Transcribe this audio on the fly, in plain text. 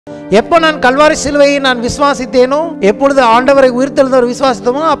எப்போ நான் கல்வாரி சிலுவையை நான் விசுவாசித்தேனோ, எப்பொழுது ஆண்டவரை உயிர்த்தெழுந்தவர்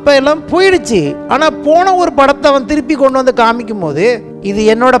விசுவாசித்தோமோ அப்போ எல்லாம் போயிடுச்சு. ஆனால் போன ஒரு படத்தை அவன் திருப்பி கொண்டு வந்து காமிக்கும் போது இது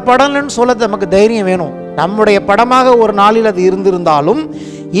என்னோட படம்னு சொல்ல நமக்கு தைரியம் வேணும். நம்முடைய படமாக ஒரு நாளில் அது இருந்திருந்தாலும்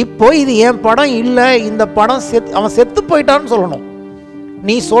இப்போ இது என் படம் இல்லை, இந்த படம் அவன் செத்து போயிட்டான்னு சொல்லணும்.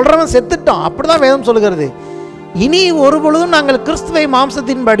 நீ சொல்கிறவன் செத்துட்டான், அப்படிதான் வேதம் சொல்லுகிறது. இனி ஒரு பொழுதும் நாங்கள் கிறிஸ்துவை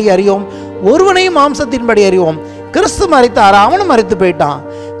மாம்சத்தின்படி அறியோம், ஒருவனையும் மாம்சத்தின்படி அறிவோம். கிறிஸ்து மரித்தார், அவனும் மரித்து போயிட்டான்.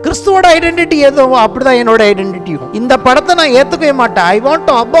 கிறிஸ்துவோட ஐடென்டிட்டி ஏதோ அப்படிதான் என்னோட ஐடென்டிட்டியும். இந்த படத்தை நான் ஏற்றுக்கவே மாட்டேன். I want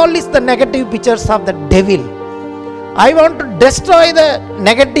to abolish the negative pictures of the devil. I want to destroy the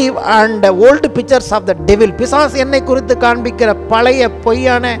negative and old pictures of the devil. பிசாசு என்னை குறித்து காண்பிக்கிற பழைய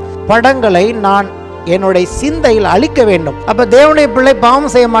பொய்யான படங்களை நான் என்னுடைய சிந்தையில் அழிக்க வேண்டும். அப்போ தேவனுடைய பிள்ளை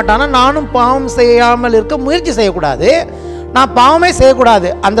பாவம் செய்ய மாட்டானா, நானும் பாவம் செய்யாமல் இருக்க முயற்சி செய்யக்கூடாது. நான் பாவமே செய்யக்கூடாது,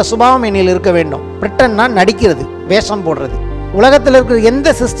 அந்த சுபாவம் என்னில் இருக்க வேண்டும். பிரிட்டன்னா நடிக்கிறது, வேஷம் போடுறது. உலகத்தில் இருக்கிற எந்த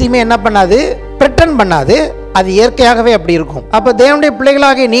சிஸ்டமே என்ன பண்ணாது, பிரிட்டன் பண்ணாது. அது இயற்கையாகவே அப்படி இருக்கும். அப்போ தேவனுடைய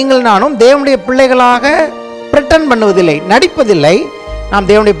பிள்ளைகளாக நீங்கள் நானும் தேவனுடைய பிள்ளைகளாக பிரிட்டன் பண்ணுவதில்லை, நடிப்பதில்லை. நாம்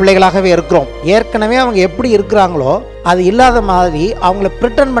தேவனுடைய பிள்ளைகளாகவே இருக்கிறோம். ஏற்கனவே அவங்க எப்படி இருக்கிறாங்களோ அது இல்லாத மாதிரி அவங்கள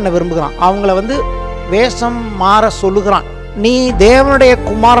பிரிட்டன் பண்ண விரும்புகிறான். அவங்கள வேஷம் மாற சொல்லுகிறான். நீ தேவனுடைய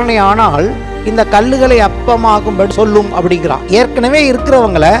குமாரனை ஆனால் இந்த கல்லுகளை அப்பமாகும்படி சொல்லும் அப்படிங்கிறான். ஏற்கனவே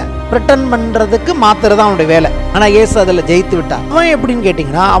இருக்கிறவங்களை பிரிட்டன் பண்றதுக்கு மாத்துறதான் அவனுடைய வேலை. ஆனா இயேசு அதில் ஜெயித்து விட்டான். அவன் எப்படின்னு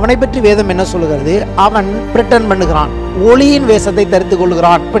கேட்டீங்கன்னா, அவனை பற்றி வேதம் என்ன சொல்லுகிறது? அவன் பிரிட்டன் பண்ணுகிறான், ஒளியின் வேஷத்தை தரித்து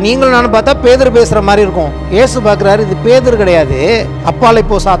கொள்கிறான். இப்ப நீங்களும் நானும் பார்த்தா பேதுரு பேசுற மாதிரி இருக்கும். இயேசு பார்க்கிறாரு, இது பேதுரு கிடையாது, அப்பாலை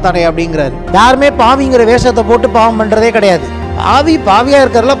போ சாத்தானே அப்படிங்கிறாரு. யாருமே பாவிங்கிற வேஷத்தை போட்டு பாவம் பண்றதே கிடையாது. பாவியா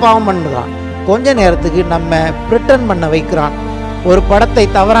இருக்கிறதுல பாவம் பண்ணுறான். கொஞ்ச நேரத்துக்கு நம்ம பிரிட்டன் பண்ண வைக்கிறான். ஒரு படத்தை,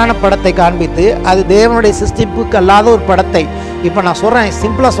 தவறான படத்தை காண்பித்து அது தேவனுடைய சிஸ்டிப்புக்கு அல்லாத ஒரு படத்தை. இப்போ நான் சொல்கிறேன்,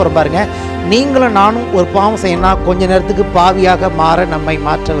 சிம்பிளாக சொல்ல பாருங்க. நீங்களும் நானும் ஒரு பாவம் செய்யணும், கொஞ்ச நேரத்துக்கு பாவியாக மாற நம்மை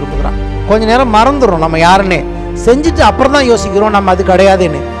மாற்ற விரும்புகிறான். கொஞ்ச நேரம் மறந்துடும் நம்ம யாருன்னு, செஞ்சுட்டு அப்புறம் தான் யோசிக்கிறோம் நம்ம அது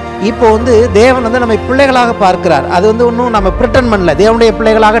கிடையாதுன்னு. இப்போ தேவன் நம்ம பிள்ளைகளாக பார்க்கிறார். அது இன்னும் நம்ம பிரிட்டன் பண்ணல, தேவனுடைய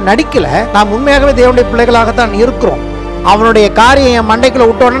பிள்ளைகளாக நடிக்கல. நாம் உண்மையாகவே தேவனுடைய பிள்ளைகளாகத்தான் இருக்கிறோம். அவனுடைய காரியம் என் மண்டைக்குள்ள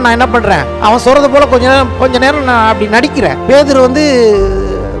விட்டோன்னு நான் என்ன பண்றேன், அவன் சொல்றது போல கொஞ்ச நேரம் நான் அப்படி நடிக்கிறேன். பேதுரு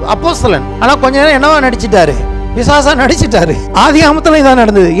அப்போஸ்தலன், ஆனா கொஞ்ச நேரம் என்னவா நடிச்சிட்டாரு, பிசாசா நடிச்சிட்டாரு. ஆதியாகமத்துல இதான்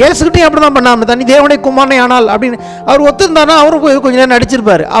நடந்தது. இயேசுகிட்டையும் அப்படிதான் பண்ணாம, தனி தேவனுடைய குமாரனை ஆனால் அப்படின்னு அவர் ஒத்துந்தானா அவரும் கொஞ்ச நேரம்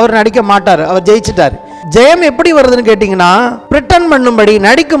நடிச்சிருப்பாரு. அவர் நடிக்க மாட்டாரு, அவர் ஜெயிச்சிட்டாரு. ஜெயம் எப்படி வருதுன்னு கேட்டீங்கன்னா, பிரிட்டன் பண்ணும்படி,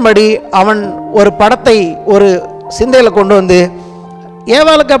 நடிக்கும்படி அவன் ஒரு படத்தை ஒரு சிந்தையில கொண்டு வந்து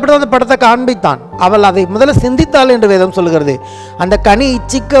ஏவாளுக்கு அப்படிதான் அந்த படத்தை காண்பித்தான். அவள் அதை முதல்ல சிந்தித்தாள் என்று வேதம் சொல்லுகிறது. அந்த கனி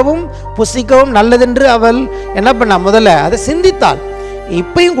இச்சிக்கவும் புசிக்கவும் நல்லதென்று அவள் என்ன பண்ணா, முதல்ல அதை சிந்தித்தாள்.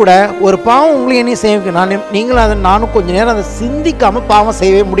 இப்பயும் கூட ஒரு பாவம் உங்களையும் என்ன செய்ய, நீங்களும் அதை நானும் கொஞ்ச நேரம் அதை சிந்திக்காம பாவம்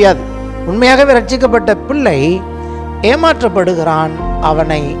செய்யவே முடியாது. உண்மையாகவே ரட்சிக்கப்பட்ட பிள்ளை ஏமாற்றப்படுகிறான்.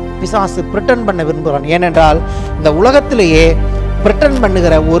 அவனை பிசாசு பிரிட்டன் பண்ண விரும்புகிறான். ஏனென்றால் இந்த உலகத்திலேயே பிரிட்டன்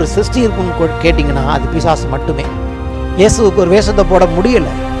பண்ணுகிற ஒரு சிருஷ்டி இருக்குன்னு கேட்டிங்கன்னா அது பிசாசு மட்டுமே. இயேசுவுக்கு ஒரு வேஷத்தை போட முடியல.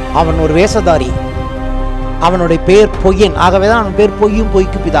 அவன் ஒரு வேஷதாரி, அவனுடைய பேர் பொய்யன். ஆகவே தான் அவன் பேர் பொய்யும்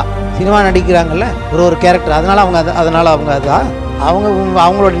பொய்க்கு பிதா. சினிமா நடிக்கிறாங்கல்ல ஒரு கேரக்டர், அதனால அவங்க அதான்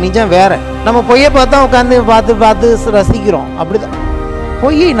அவங்களோட நிஜம் வேற. நம்ம பொய்யை பார்த்தா உட்காந்து பார்த்து ரசிக்கிறோம். அப்படிதான்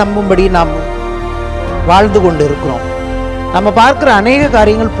பொய்யை நம்பும்படி நாம் வாழ்ந்து கொண்டு இருக்கிறோம். நம்ம பார்க்குற அநேக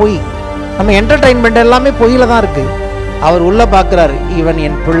காரியங்கள் பொய். நம்ம என்டர்டைன்மெண்ட் எல்லாமே பொய்யில தான் இருக்கு. அவர் உள்ள பார்க்கிறார், இவன்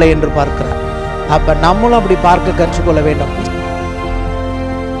என் பிள்ளை என்று பார்க்கிறார். அப்ப நம்மளும் அப்படி பார்க்க கற்றுக்கொள்ள வேண்டும்.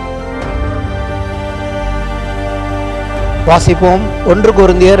 வாசிப்போம். 1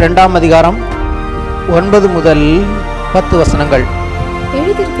 கொரிந்தியர் 2ஆம் அதிகாரம் 9 முதல் 10 வசனங்கள்.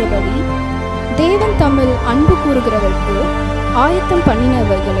 எழுதியிருக்கிறபடி தேவன் தம்மில் அன்பு கூறுகிறவருக்கு ஆயத்தம்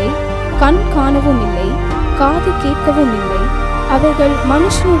பண்ணினவர்களை கண் காணவும் இல்லை, காது கேட்கவும் இல்லை, அவைகள்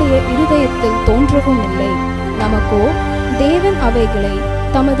மனுஷனுடைய இருதயத்தில் தோன்றவும் இல்லை. நமக்கோ தேவன் அவைகளை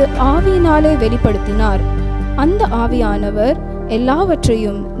தமது ஆவியினாலே வெளிப்படுத்தினார். அந்த ஆவியானவர்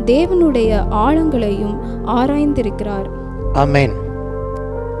எல்லாவற்றையும் தேவனுடைய ஆழங்களையும் ஆராய்ந்திருக்கிறார். ஆமென்.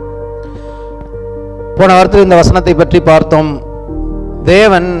 போன வாரத்தில் இந்த வசனத்தை பற்றி பார்த்தோம்.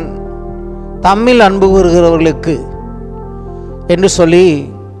 தேவன் தம்மில் அன்பு கூறுகிறவர்களுக்கு என்று சொல்லி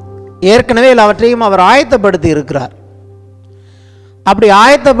ஏற்கனவே எல்லாவற்றையும் அவர் ஆயத்தப்படுத்தி இருக்கிறார். அப்படி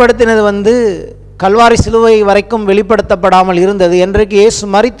ஆயத்தப்படுத்தினது கல்வாரி சிலுவை வரைக்கும் வெளிப்படுத்தப்படாமல் இருந்தது. என்றைக்கு இயேசு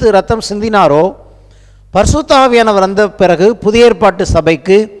மரித்து ரத்தம் சிந்தினாரோ, பரிசுத்த ஆவியானவர் வந்த பிறகு புதிய ஏற்பாட்டு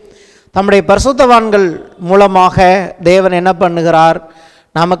சபைக்கு தம்முடைய பரிசுத்தவான்கள் மூலமாக தேவன் என்ன பண்ணுகிறார்,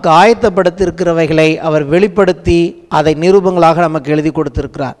 நமக்கு ஆயத்தப்படுத்தியிருக்கிறவைகளை அவர் வெளிப்படுத்தி அதை நிரூபங்களாக நமக்கு எழுதி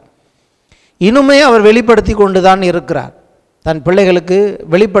கொடுத்திருக்கிறார். இன்னுமே அவர் வெளிப்படுத்தி கொண்டுதான் இருக்கிறார். தன் பிள்ளைகளுக்கு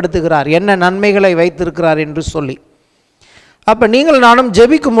வெளிப்படுத்துகிறார் என்ன நன்மைகளை வைத்திருக்கிறார் என்று சொல்லி. அப்போ நீங்கள் நானும்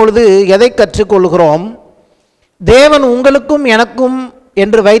ஜெபிக்கும் பொழுது எதை கற்றுக்கொள்கிறோம்? தேவன் உங்களுக்கும் எனக்கும்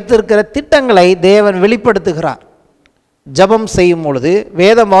என்று வைத்திருக்கிற திட்டங்களை தேவன் வெளிப்படுத்துகிறார். ஜெபம் செய்யும் பொழுது,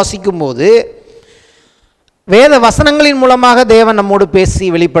 வேதம் வாசிக்கும் போது, வேத வசனங்களின் மூலமாக தேவன் நம்மோடு பேசி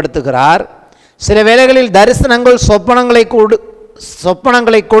வெளிப்படுத்துகிறார். சில வேளைகளில் தரிசனங்கள்,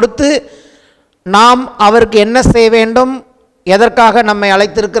 சொப்பனங்களை கொடுத்து நாம் அவருக்கு என்ன செய்ய வேண்டும், எதற்காக நம்மை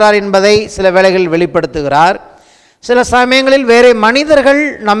அழைத்திருக்கிறார் என்பதை சில வேளைகளில் வெளிப்படுத்துகிறார். சில சமயங்களில் வேறு மனிதர்கள்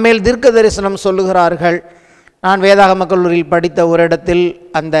நம்மேல் தீர்க்க தரிசனம் சொல்லுகிறார்கள். நான் வேதாகம கல்லூரியில் படித்த ஒரு இடத்தில்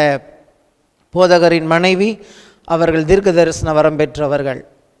அந்த போதகரின் மனைவி, அவர்கள் தீர்க்க தரிசன வரம் பெற்றவர்கள்.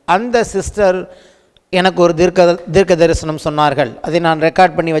 அந்த சிஸ்டர் எனக்கு ஒரு தீர்க்க தரிசனம் சொன்னார்கள். அதை நான்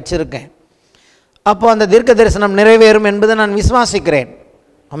ரெக்கார்ட் பண்ணி வச்சுருக்கேன். அப்போது அந்த தீர்க்க தரிசனம் நிறைவேறும் என்பதை நான் விசுவாசிக்கிறேன்.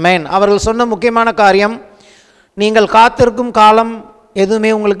 ஆமென். அவர்கள் சொன்ன முக்கியமான காரியம், நீங்கள் காத்திருக்கும் காலம்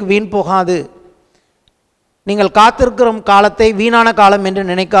எதுவுமே உங்களுக்கு வீண் போகாது. நீங்கள் காத்திருக்கிற காலத்தை வீணான காலம் என்று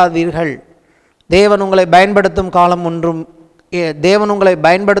நினைக்காதீர்கள். தேவன் உங்களை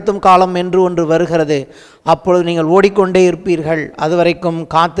பயன்படுத்தும் காலம் என்று ஒன்று வருகிறது. அப்பொழுது நீங்கள் ஓடிக்கொண்டே இருப்பீர்கள். அதுவரைக்கும்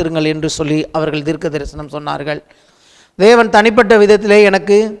காத்திருங்கள் என்று சொல்லி அவர்கள் தீர்க்க தரிசனம் சொன்னார்கள். தேவன் தனிப்பட்ட விதத்திலே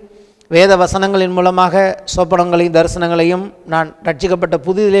எனக்கு வேத வசனங்களின் மூலமாக சொப்பனங்களையும் தரிசனங்களையும் நான் ரட்சிக்கப்பட்ட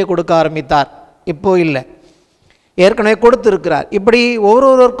புதிதிலே கொடுக்க ஆரம்பித்தார். இப்போ இல்லை, ஏற்கனவே கொடுத்திருக்கிறார். இப்படி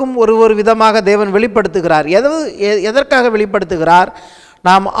ஒவ்வொருவருக்கும் ஒரு விதமாக தேவன் வெளிப்படுத்துகிறார். எதற்காக வெளிப்படுத்துகிறார்?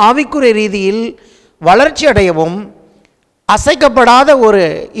 நாம் ஆவிக்குரிய ரீதியில் வளர்ச்சி அடையவும், அசைக்கப்படாத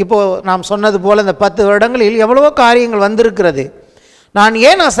இப்போது நாம் சொன்னது போல் இந்த 10 வருடங்களில் எவ்வளவோ காரியங்கள் வந்திருக்கிறது. நான்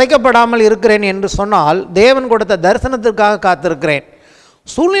ஏன் அசைக்கப்படாமல் இருக்கிறேன் என்று சொன்னால், தேவன் கொடுத்த தரிசனத்திற்காக காத்திருக்கிறேன்.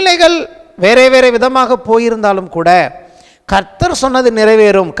 சூழ்நிலைகள் வேறு விதமாக போயிருந்தாலும் கூட கர்த்தர் சொன்னது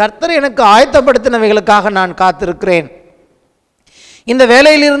நிறைவேறும். கர்த்தர் எனக்கு ஆயத்தப்படுத்தினவைகளுக்காக நான் காத்திருக்கிறேன். இந்த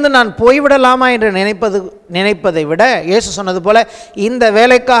வேலையிலிருந்து நான் போய்விடலாமா என்று நினைப்பதை விட, இயேசு சொன்னது போல, இந்த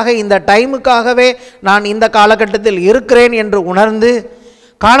வேலைக்காக, இந்த டைமுக்காகவே நான் இந்த காலகட்டத்தில் இருக்கிறேன் என்று உணர்ந்து,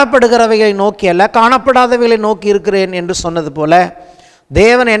 காணப்படுகிறவைகளை நோக்கி அல்ல, காணப்படாதவைகளை நோக்கி இருக்கிறேன் என்று சொன்னது போல,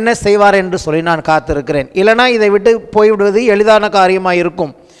 தேவன் என்ன செய்வார் என்று சொல்லி நான் காத்திருக்கிறேன். இல்லைனா இதை விட்டு போய்விடுவது எளிதான காரியமாக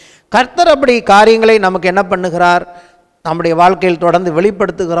இருக்கும். கர்த்தர் அப்படி காரியங்களை நமக்கு என்ன பண்ணுகிறார்? நம்முடைய வாழ்க்கையில் தொடர்ந்து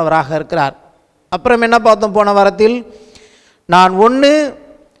வெளிப்படுத்துகிறவராக இருக்கிறார். அப்புறம் என்ன பார்த்தோம் போன வாரத்தில்? நான்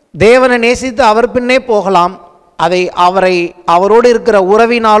தேவனை நேசித்து அவர் பின்னே போகலாம். அவரோடு இருக்கிற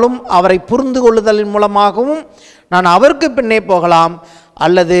உறவினாலும் அவரை புரிந்து கொள்ளுதலின் மூலமாகவும் நான் அவருக்கு பின்னே போகலாம்,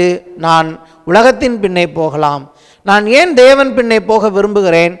 அல்லது நான் உலகத்தின் பின்னே போகலாம். நான் ஏன் தேவன் பின்னே போக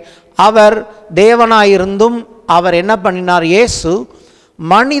விரும்புகிறேன்? அவர் தேவனாயிருந்தும் அவர் என்ன பண்ணினார்? இயேசு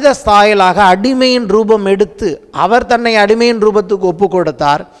மனித சாயலாக அடிமையின் ரூபம் எடுத்து அவர் தன்னை அடிமையின் ரூபத்துக்கு ஒப்பு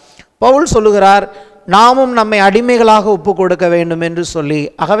கொடுத்தார். பவுல் சொல்லுகிறார், நாமும் நம்மை அடிமைகளாக ஒப்பு கொடுக்க வேண்டும் என்று சொல்லி.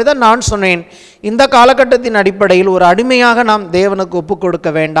 ஆகவே தான் நான் சொன்னேன், இந்த காலகட்டத்தின் அடிப்படையில் ஒரு அடிமையாக நாம் தேவனுக்கு ஒப்பு கொடுக்க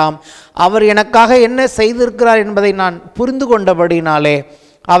வேண்டாம். அவர் எனக்காக என்ன செய்திருக்கிறார் என்பதை நான் புரிந்து கொண்டபடினாலே,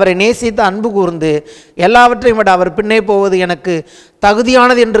 அவரை நேசித்து அன்பு கூர்ந்து எல்லாவற்றையும் விட அவர் பின்னே போவது எனக்கு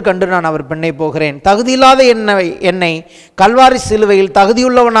தகுதியானது என்று கண்டு நான் அவர் பின்னே போகிறேன். தகுதியில்லாத என்னை கல்வாரி சிலுவையில்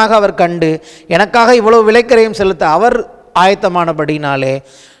தகுதியுள்ளவனாக அவர் கண்டு எனக்காக இவ்வளவு விலைக்கரையும் செலுத்த அவர் ஆயத்தமானபடினாலே,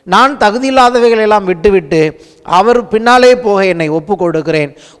 நான் தகுதியில்லாதவைகளெல்லாம் விட்டுவிட்டு அவர் பின்னாலே போக என்னை ஒப்பு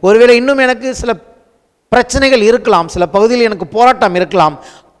கொடுக்கிறேன். ஒருவேளை இன்னும் எனக்கு சில பிரச்சனைகள் இருக்கலாம், சில பகுதியில் எனக்கு போராட்டம் இருக்கலாம்,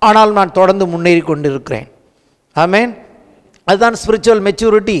 ஆனால் நான் தொடர்ந்து முன்னேறி கொண்டிருக்கிறேன். ஆமென். அதுதான் ஸ்பிரிச்சுவல்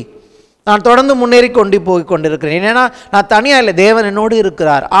மெச்சூரிட்டி. நான் தொடர்ந்து முன்னேறி போய் கொண்டிருக்கிறேன். ஏன்னா நான் தனியாக இல்லை, தேவன் என்னோடு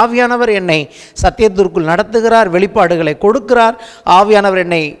இருக்கிறார். ஆவியானவர் என்னை சத்தியத்திற்குள் நடத்துகிறார், வெளிப்பாடுகளை கொடுக்கிறார். ஆவியானவர்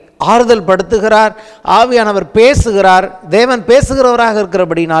என்னை ஆறுதல் படுத்துகிறார், ஆவியானவர் பேசுகிறார். தேவன் பேசுகிறவராக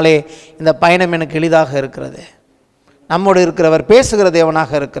இருக்கிறபடினாலே இந்த பயணம் எனக்கு எளிதாக இருக்கிறது. நம்மோடு இருக்கிறவர் பேசுகிற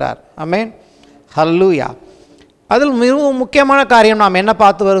தேவனாக இருக்கிறார். ஆமென். ஹல்லேலூயா. அதில் மிகவும் முக்கியமான காரியம் நாம் என்ன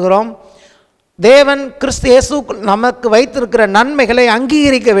பார்த்து வருகிறோம்? தேவன் கிறிஸ்து இயேசுக்குள் நமக்கு வைத்திருக்கிற நன்மைகளை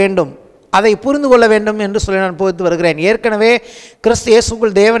அங்கீகரிக்க வேண்டும், அதை புரிந்து கொள்ள வேண்டும் என்று சொல்லி நான் போதித்து வருகிறேன். ஏற்கனவே கிறிஸ்து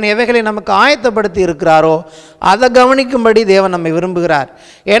இயேசுக்குள் தேவன் எவைகளை நமக்கு ஆயத்தப்படுத்தி இருக்கிறாரோ அதை கவனிக்கும்படி தேவன் நம்மை விரும்புகிறார்.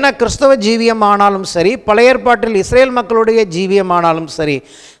 ஏன்னா கிறிஸ்தவ ஜீவியமானாலும் சரி, பழைய ஏற்பாட்டில் இஸ்ரேல் மக்களுடைய ஜீவியமானாலும் சரி,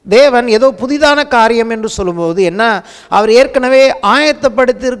 தேவன் ஏதோ புதிதான காரியம் என்று சொல்லும்போது என்ன, அவர் ஏற்கனவே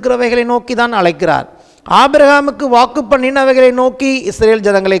ஆயத்தப்படுத்தி இருக்கிறவைகளை நோக்கி தான் அழைக்கிறார். ஆபிரகாமுக்கு வாக்கு பண்ணினவைகளை நோக்கி இஸ்ரேல்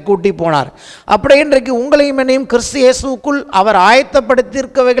ஜனங்களை கூட்டி போனார். அப்படி இன்றைக்கு உங்களையும் என்னையும் கிறிஸ்து இயேசுக்குள் அவர்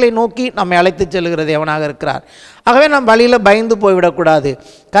ஆயத்தப்படுத்தியிருக்கவைகளை நோக்கி நம்மை அழைத்து செல்கிற தேவனாக இருக்கிறார். ஆகவே நாம் வழியில் பயந்து போய்விடக்கூடாது.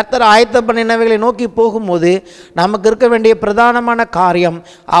 கர்த்தர் ஆயத்த பண்ணினவைகளை நோக்கி போகும்போது நமக்கு இருக்க வேண்டிய பிரதானமான காரியம்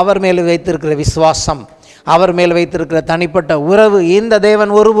அவர் மேல் வைத்திருக்கிற விசுவாசம், அவர் மேல் வைத்திருக்கிற தனிப்பட்ட உறவு. இந்த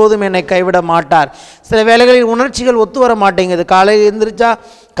தேவன் ஒருபோதும் என்னை கைவிட மாட்டார். சில வேளைகளில் உணர்ச்சிகள் ஒத்து வர மாட்டேங்குது. காலையில் எழுந்திரிச்சா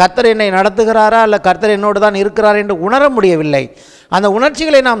கர்த்தர் என்னை நடத்துகிறாரா அல்ல கர்த்தர் என்னோடு தான் இருக்கிறார் என்று உணர முடியவில்லை. அந்த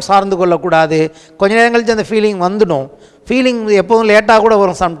உணர்ச்சிகளை நாம் சார்ந்து கொள்ளக்கூடாது. கொஞ்ச நேரம் கழிச்சு அந்த ஃபீலிங் வந்துடும். ஃபீலிங் எப்போதும் லேட்டாக கூட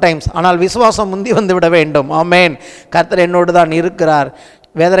வரும் சம்டைம்ஸ். ஆனால் விசுவாசம் முந்தி வந்து விட வேண்டும். ஆமேன். கர்த்தர் என்னோடு தான் இருக்கிறார்.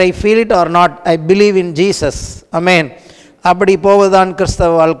 Whether I feel it or not, I believe in Jesus. ஆமேன். அப்படி போவதுதான்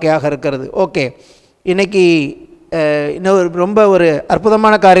கிறிஸ்தவ வாழ்க்கையாக இருக்கிறது. ஓகே, இன்றைக்கி இன்னொரு ரொம்ப ஒரு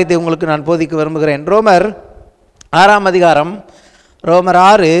அற்புதமான காரியத்தை உங்களுக்கு நான் போதிக்க விரும்புகிறேன். ரோமர் 6ஆம் அதிகாரம், ரோமர்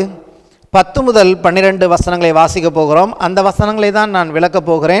 6 முதல் 12 வசனங்களை வாசிக்க போகிறோம். அந்த வசனங்களை தான் நான் விளக்கப்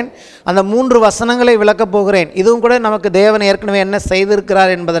போகிறேன். அந்த 3 வசனங்களை விளக்கப் போகிறேன். இதுவும் கூட நமக்கு தேவன் ஏற்கனவே என்ன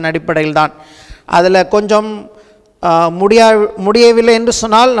செய்திருக்கிறார் என்பதன் அடிப்படையில் தான். அதில் கொஞ்சம் முடியவில்லை என்று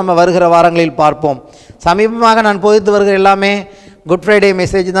சொன்னால் நம்ம வருகிற வாரங்களில் பார்ப்போம். சமீபமாக நான் போதித்து வருகிற எல்லாமே குட் ஃப்ரைடே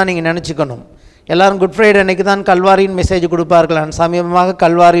மெசேஜ் தான் நீங்கள் நினச்சிக்கணும். எல்லோரும் குட் ஃப்ரைடே அன்றைக்கி தான் கல்வாரியின் மெசேஜ் கொடுப்பார்கள். நான் சமீபமாக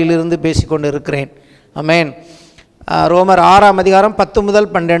கல்வாரியிலிருந்து பேசிக்கொண்டு இருக்கிறேன். ஆமென். ரோமர் 6ஆம் அதிகாரம் 10 முதல்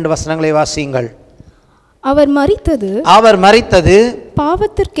 12 வசனங்களை வாசியுங்கள். அவர் மரித்தது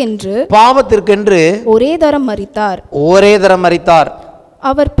பாவத்திற்கென்று ஒரே தரம் மரித்தார்.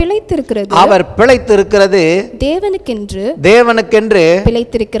 அவர் பிழைத்திருக்கிறது தேவனுக்கென்று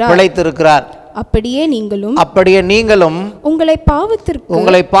பிழைத்திருக்கிறார். அப்படியே நீங்களும் உங்களை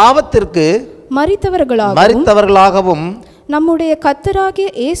பாவத்திற்கு மரித்தவர்களாகவும் நம்முடைய கர்த்தராகிய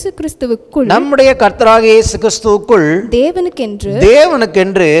இயேசு கிறிஸ்துவுக்குள்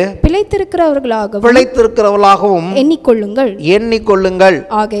தேவனுக்கென்று பிழைத்திருக்கிறவர்களாகவும் எண்ணிக்கொள்ளுங்கள்.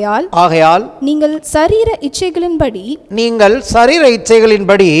 ஆகையால் நீங்கள் சரீர இச்சைகளின்படி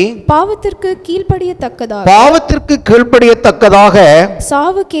பாவத்திற்கு கீழ்ப்படியத்தக்கதாக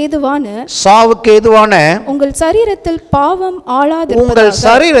சாவுக்கேதுவான உங்கள்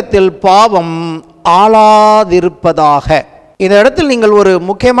சரீரத்தில் பாவம் ஆளாதிருப்பதாக. இந்த இடத்தில் நீங்கள் ஒரு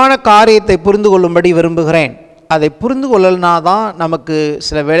முக்கியமான காரியத்தை புரிந்து கொள்ளும்படி விரும்புகிறேன். அதை புரிந்து கொள்ளனாதான் நமக்கு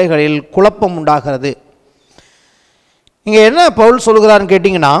சில வேளைகளில் குழப்பம் உண்டாகிறது. இங்கே என்ன பவுல் சொல்கிறான்னு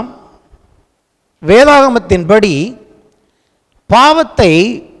கேட்டிங்கன்னா, வேதாகமத்தின்படி பாவத்தை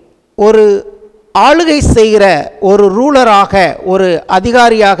ஒரு ஆளுகை செய்கிற ஒரு ரூலராக, ஒரு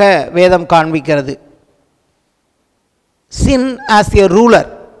அதிகாரியாக வேதம் காண்பிக்கிறது. சின் ஆஸ் எ ரூலர்.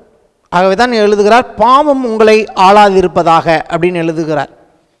 ஆகவே தான் எழுதுகிறார், பாவம் உங்களை ஆளாதிருப்பதாக அப்படின்னு எழுதுகிறார்.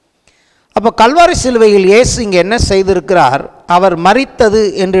 அப்போ கல்வாரி சிலுவையில் இயேசு இங்கே என்ன செய்திருக்கிறார்? அவர் மரித்தது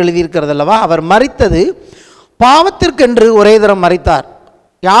என்று எழுதியிருக்கிறது அல்லவா? அவர் மரித்தது பாவத்திற்கென்று ஒரே தரம் மரித்தார்.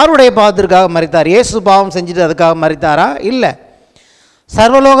 யாருடைய பாவத்திற்காக மரித்தார்? இயேசு பாவம் செஞ்சுட்டு அதுக்காக மரித்தாரா? இல்லை.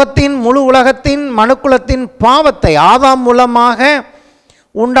 சர்வலோகத்தின் முழு உலகத்தின் மனுக்குலத்தின் பாவத்தை, ஆதாம் மூலமாக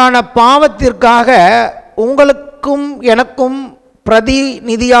உண்டான பாவத்திற்காக உங்களுக்கும் எனக்கும்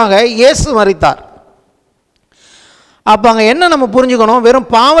பிரதிநிதியாக இயேசு மரித்தார். அப்போ அங்கே என்ன நம்ம புரிஞ்சுக்கணும்? வெறும்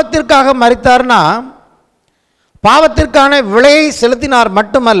பாவத்திற்காக மரித்தார்னா பாவத்திற்கான விலையை செலுத்தினார்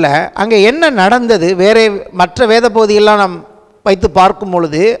மட்டுமல்ல, அங்கே என்ன நடந்தது வேறே மற்ற வேத பகுதியெல்லாம் நாம் வைத்து பார்க்கும்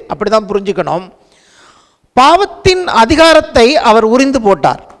பொழுது அப்படி தான் புரிஞ்சுக்கணும். பாவத்தின் அதிகாரத்தை அவர் உரிந்து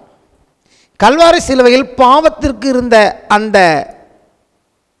போட்டார். கல்வாரி சிலுவையில் பாவத்திற்கு இருந்த அந்த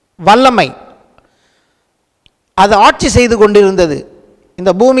வல்லமை அது ஆட்சி செய்து கொண்டிருந்தது.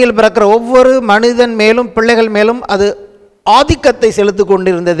 இந்த பூமியில் பிறக்கிற ஒவ்வொரு மனிதன் மேலும் பிள்ளைகள் மேலும் அது ஆதிக்கத்தை செலுத்தி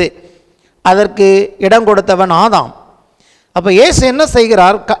கொண்டிருந்தது. அதற்கு இடம் கொடுத்தவன் ஆதாம். அப்போ இயேசு என்ன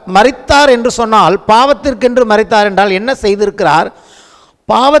செய்கிறார்? மரித்தார் என்று சொன்னால், பாவத்திற்கென்று மரித்தார் என்றால் என்ன செய்திருக்கிறார்?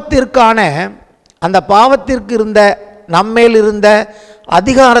 பாவத்திற்கான அந்த பாவத்திற்கு இருந்த நம்மேல் இருந்த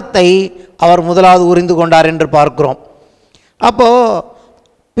அதிகாரத்தை அவர் முதலாவது உரிந்து கொண்டார் என்று பார்க்கிறோம். அப்போது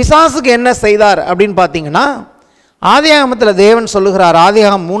பிசாசுக்கு என்ன செய்தார் அப்படின்னு பார்த்தீங்கன்னா, ஆதியாகமத்தில் தேவன் சொல்லுகிறார்,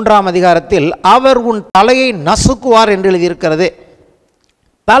 ஆதியாகமம் 3ஆம் அதிகாரத்தில், அவர் உன் தலையை நசுக்குவார் என்று எழுதியிருக்கிறது.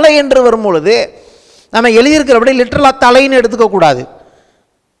 தலை என்று வரும்பொழுது நம்ம எழுதியிருக்கிறபடி லிட்டரலாக தலைன்னு எடுத்துக்கக்கூடாது.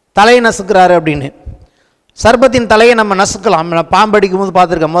 தலையை நசுக்கிறாரு அப்படின்னு. சர்பத்தின் தலையை நம்ம நசுக்கலாம். நான் பாம்படிக்கும் போது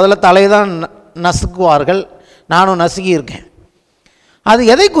பார்த்துருக்கேன், முதல்ல தலையை தான் நசுக்குவார்கள். நானும் நசுக்கியிருக்கேன். அது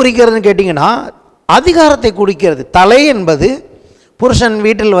எதை குறிக்கிறதுன்னு கேட்டிங்கன்னா, அதிகாரத்தை குறிக்கிறது. தலை என்பது புருஷன்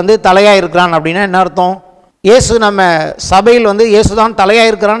வீட்டில் தலையாக இருக்கிறான் அப்படின்னா என்ன அர்த்தம்? இயேசு நம்ம சபையில் இயேசு தான் தலையாக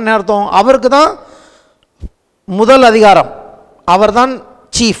இருக்கிறான்னு என்ன அர்த்தம்? அவருக்கு தான் முதல் அதிகாரம். அவர் தான்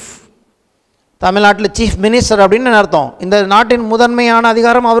சீஃப். தமிழ்நாட்டில் சீஃப் மினிஸ்டர் அப்படின்னு அர்த்தம். இந்த நாட்டின் முதன்மையான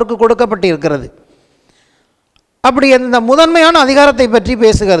அதிகாரம் அவருக்கு கொடுக்கப்பட்டு இருக்கிறது. அப்படி இந்த முதன்மையான அதிகாரத்தை பற்றி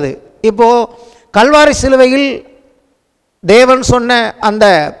பேசுகிறது. இப்போது கல்வாரி சிலுவையில் தேவன் சொன்ன அந்த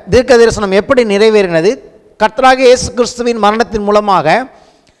தீர்க்க தரிசனம் எப்படி நிறைவேறினது? கர்த்தராகிய இயேசு கிறிஸ்துவின் மரணத்தின் மூலமாக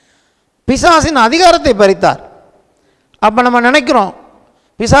பிசாசின் அதிகாரத்தை பறித்தார். அப்போ நம்ம நினைக்கிறோம்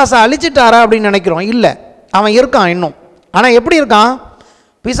பிசாசை அழிச்சிட்டாரா அப்படின்னு நினைக்கிறோம். இல்லை, அவன் இருக்கான் இன்னும். ஆனால் எப்படி இருக்கான்?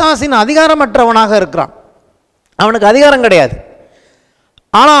 பிசாசின் அதிகாரமற்றவனாக இருக்கிறான். அவனுக்கு அதிகாரம் கிடையாது.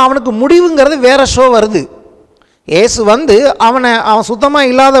 ஆனால் அவனுக்கு முடிவுங்கிறது வேறு ஷோ வருது. இயேசு வந்து அவன் சுத்தமாக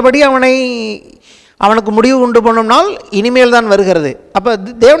இல்லாதபடி அவனுக்கு முடிவு உண்டு பண்ணும்னால் இனிமேல் தான் வருகிறது. அப்போ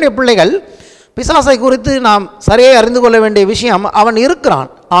தேவனுடைய பிள்ளைகள் பிசாசை குறித்து நாம் சரியாக அறிந்து கொள்ள வேண்டிய விஷயம், அவன் இருக்கிறான்,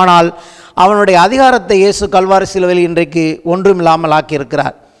 ஆனால் அவனுடைய அதிகாரத்தை இயேசு கல்வாரி சிலுவையில் இன்றைக்கு ஒன்றுமில்லாமல்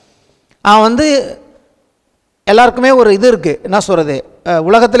ஆக்கியிருக்கிறார். அவன் வந்து எல்லாருக்குமே ஒரு இது இருக்குது, என்ன சொல்கிறது,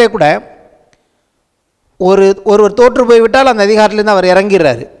 உலகத்திலே கூட ஒருவர் தோற்று போய்விட்டால் அந்த அதிகாரத்துலேருந்து அவர்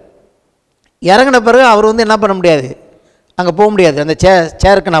இறங்கிடுறாரு. இறங்கின பிறகு அவர் வந்து என்ன பண்ண முடியாது, அங்கே போக முடியாது. அந்த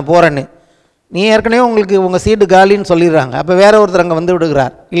சேருக்கு நான் போகிறேன்னு, நீ ஏற்கனவே உங்களுக்கு உங்கள் சீட்டு காலின்னு சொல்லிடுறாங்க. அப்போ வேற ஒருத்தர் அங்கே வந்து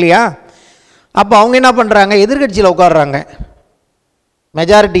விடுகிறார் இல்லையா? அப்போ அவங்க என்ன பண்ணுறாங்க, எதிர்கட்சியில் உட்காடுறாங்க.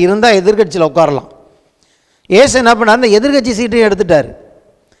 மெஜாரிட்டி இருந்தால் எதிர்கட்சியில் உட்காரலாம். ஏசு என்ன பண்ணார், அந்த எதிர்கட்சி சீட்டையும் எடுத்துட்டார்.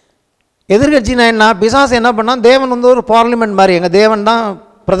 எதிர்கட்சினா என்ன, பிசாசு என்ன பண்ணால், தேவன் வந்து ஒரு பார்லிமெண்ட் மாதிரி, எங்கள் தேவன் தான்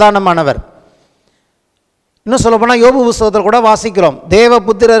பிரதானமானவர். இன்னும் சொல்லப்போனால் யோபு புஸ்தகத்தில் கூட வாசிக்கிறோம், தேவ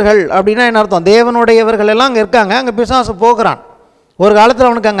புத்திரர்கள் அப்படின்னா என்ன அர்த்தம், தேவனுடையவர்கள் எல்லாம் அங்கே இருக்காங்க, அங்கே பிசாசு போகிறான். ஒரு காலத்தில்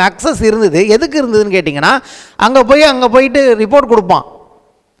அவனுக்கு அங்கே அக்சஸ் இருந்தது. எதுக்கு இருந்ததுன்னு கேட்டிங்கன்னா, அங்கே போயிட்டு ரிப்போர்ட் கொடுப்பான்.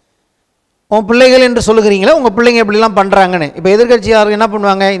 உன் பிள்ளைகள் என்று சொல்லுகிறீங்களே, உங்கள் பிள்ளைங்க இப்படிலாம் பண்ணுறாங்கன்னு. இப்போ எதிர்கட்சியார் என்ன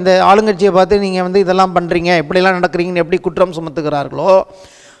பண்ணுவாங்க, இந்த ஆளுங்கட்சியை பார்த்து நீங்கள் வந்து இதெல்லாம் பண்ணுறீங்க, இப்படிலாம் நடக்கிறீங்கன்னு எப்படி குற்றம் சுமத்துகிறார்களோ,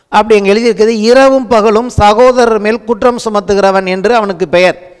 அப்படி அங்கே எழுதியிருக்கிறது, இரவும் பகலும் சகோதரர் மேல் குற்றம் சுமத்துகிறவன் என்று அவனுக்கு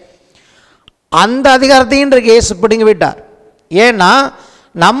பெயர். அந்த அதிகாரத்தையும் இன்றைக்கு இயேசு பிடுங்கி விட்டார். ஏன்னா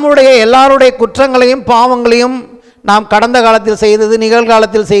நம்முடைய எல்லாருடைய குற்றங்களையும் பாவங்களையும் நாம் கடந்த காலத்தில் செய்தது,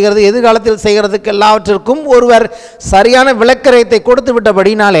 நிகழ்காலத்தில் செய்கிறது, எதிர்காலத்தில் செய்கிறதுக்கு எல்லாவற்றிற்கும் ஒருவர் சரியான விளக்கரத்தை கொடுத்து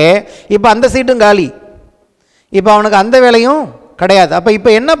விட்டபடினாலே இப்போ அந்த சீட்டும் காலி, இப்போ அவனுக்கு அந்த வேலையும் கிடையாது. அப்போ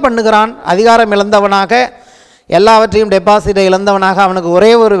இப்போ என்ன பண்ணுகிறான், அதிகாரம் இழந்தவனாக, எல்லாவற்றையும் டெபாசிட்டை இழந்தவனாக அவனுக்கு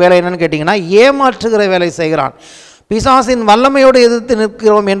ஒரே ஒரு வேலை என்னன்னு கேட்டிங்கன்னா, ஏமாற்றுகிற வேலை செய்கிறான். பிசாசின் வல்லமையோடு எதிர்த்து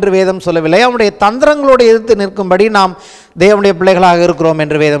நிற்கிறோம் என்று வேதம் சொல்லவில்லை, அவனுடைய தந்திரங்களோடு எதிர்த்து நிற்கும்படி நாம் தேவனுடைய பிள்ளைகளாக இருக்கிறோம்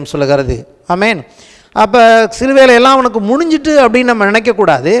என்று வேதம் சொல்லுகிறது. ஆமென். அப்போ சிலுவையில் எல்லாம் அவனுக்கு முடிஞ்சிட்டு அப்படின்னு நம்ம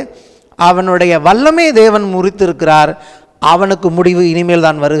நினைக்கக்கூடாது. அவனுடைய வல்லமை தேவன் முறித்திருக்கிறார், அவனுக்கு முடிவு இனிமேல்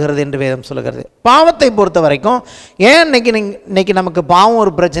தான் வருகிறது என்று வேதம் சொல்லுகிறது. பாவத்தை பொறுத்த வரைக்கும் ஏன் இன்னைக்கு நமக்கு பாவம்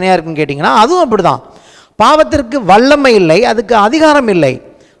ஒரு பிரச்சனையாக இருக்குன்னு கேட்டிங்கன்னா, அதுவும் அப்படி தான். பாவத்திற்கு வல்லமை இல்லை, அதுக்கு அதிகாரம் இல்லை,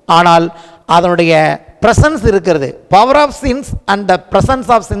 ஆனால் அதனுடைய பிரசன்ஸ் இருக்கிறது. Power of since and the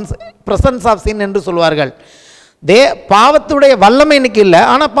presence of சின் என்று சொல்வார்கள். பாவத்துடைய வல்லமை இன்னைக்கு இல்லை,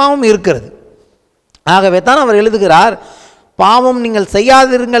 ஆனால் பாவம் இருக்கிறது. ஆகவே தான் அவர் எழுதுகிறார், பாவம் நீங்கள்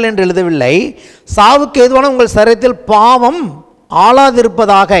செய்யாதிருங்கள் என்று எழுதவில்லை, சாவுக்கு ஏதுவான உங்கள் சரீரத்தில் பாவம்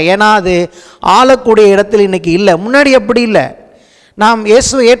ஆளாதிருப்பதாக. ஏன்னா அது ஆளக்கூடிய இடத்தில் இன்னைக்கு இல்லை, முன்னாடி அப்படி இல்லை. நாம்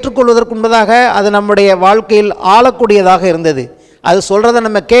இயேசுவை ஏற்றுக்கொள்வதற்கு முன்பதாக அது நம்முடைய வாழ்க்கையில் ஆளக்கூடியதாக இருந்தது. அது சொல்கிறத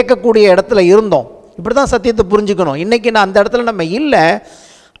நம்ம கேட்கக்கூடிய இடத்துல இருந்தோம். இப்படி தான் சத்தியத்தை புரிஞ்சுக்கணும். இன்றைக்கி அந்த இடத்துல நம்ம இல்லை,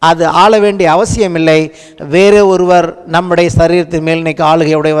 அது ஆள வேண்டிய அவசியம் இல்லை. வேறு ஒருவர் நம்முடைய சரீரத்தின் மேல் இன்றைக்கு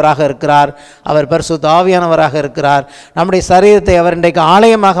ஆளுகை உடையவராக இருக்கிறார். அவர் பரிசுத்த ஆவியானவராக இருக்கிறார். நம்முடைய சரீரத்தை அவர் இன்றைக்கு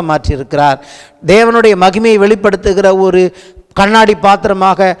ஆலயமாக மாற்றியிருக்கிறார். தேவனுடைய மகிமையை வெளிப்படுத்துகிற ஒரு கண்ணாடி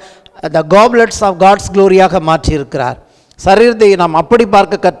பாத்திரமாக, த காப்லெட்ஸ் ஆஃப் காட்ஸ் க்ளோரியாக மாற்றியிருக்கிறார். சரீரத்தை நாம் அப்படி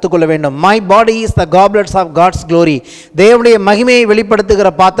பார்க்க கற்றுக்கொள்ள வேண்டும். My body is the காப்லெட்ஸ் of God's glory. தேவனுடைய மகிமையை வெளிப்படுத்துகிற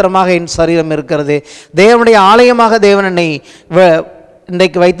பாத்திரமாக என் சரீரம் இருக்கிறது. தேவனுடைய ஆலயமாக தேவன் என்னை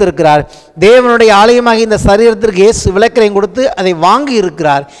இன்றைக்கு வைத்திருக்கிறார். தேவனுடைய ஆலயமாக இந்த சரீரத்திற்கு இயேசு விளக்கரையும் கொடுத்து அதை வாங்கி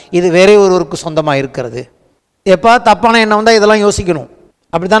இருக்கிறார். இது வேறே ஒருவருக்கு சொந்தமாக இருக்கிறது. எப்போ தப்பான எண்ணம் வந்தால் இதெல்லாம் யோசிக்கணும்.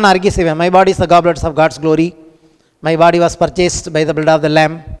 அப்படி தான் நான் அறிக்கை செய்வேன். My body is the காப்லெட்ஸ் of God's glory. My body was purchased by the blood of the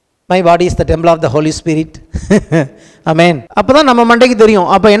lamb. My body is the temple of the Holi spirit. ஆமென். அப்போ தான் நம்ம மண்டைக்கு தெரியும்.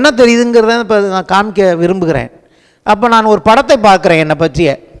 அப்போ என்ன தெரியுதுங்கிறத இப்போ நான் காமிக்க விரும்புகிறேன். அப்போ நான் ஒரு படத்தை பார்க்குறேன் என்னை பற்றிய.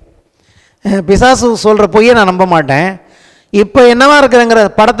 பிசாசு சொல்கிற பொய்யை நான் நம்ப மாட்டேன். இப்போ என்னவா இருக்கிறேங்கிற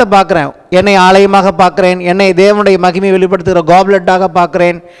படத்தை பார்க்குறேன். என்னை ஆலயமாக பார்க்குறேன், என்னை தேவனுடைய மகிமை வெளிப்படுத்துகிற காப்லெட்டாக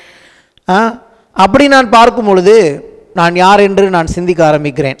பார்க்குறேன். அப்படி நான் பார்க்கும் பொழுது நான் யார் என்று நான் சிந்திக்க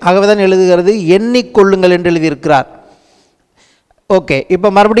ஆரம்பிக்கிறேன். ஆகவே தான் எழுதுகிறது, எண்ணிக்கொள்ளுங்கள் என்று எழுதியிருக்கிறார். ஓகே, இப்போ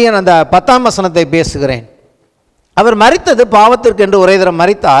மறுபடியும் அந்த 10ஆம் வசனத்தை பேசுகிறேன். அவர் மரித்தது பாவத்திற்கு என்று ஒரே தரம்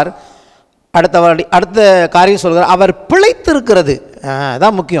மரித்தார். அடுத்த காரியம் சொல்கிறார், அவர் பிழைத்திருக்கிறது.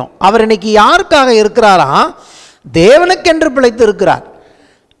 அதான் முக்கியம். அவர் இன்னைக்கு யாருக்காக இருக்கிறாரா? தேவனுக்கென்று பிழைத்து இருக்கிறார்.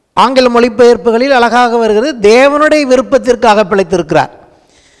 ஆங்கில மொழிபெயர்ப்புகளில் அழகாக வருகிறது, தேவனுடைய விருப்பத்திற்காக பிழைத்திருக்கிறார்.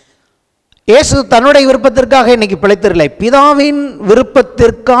 இயேசு தன்னுடைய விருப்பத்திற்காக இன்னைக்கு பிழைத்திருக்கலை, பிதாவின்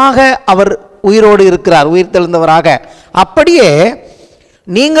விருப்பத்திற்காக அவர் உயிரோடு இருக்கிறார், உயிர் தெழுந்தவராக. அப்படியே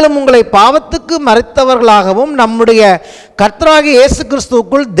நீங்களும் உங்களை பாவத்துக்கு மறைத்தவர்களாகவும் நம்முடைய கர்த்தராகிய இயேசு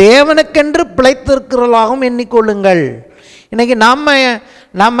கிறிஸ்துவுக்குள் தேவனுக்கென்று பிழைத்திருக்கிறவர்களாகவும் எண்ணிக்கொள்ளுங்கள். இன்றைக்கி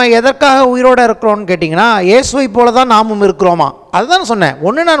நம்ம எதற்காக உயிரோடு இருக்கிறோம்னு கேட்டிங்கன்னா, இயேசுவை போல தான் நாமும் இருக்கிறோமா? அதுதான் சொன்னேன்.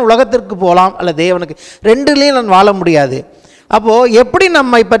 ஒன்று நான் உலகத்திற்கு போகலாம், அல்ல தேவனுக்கு. ரெண்டுலேயும் நான் வாழ முடியாது. அப்போது எப்படி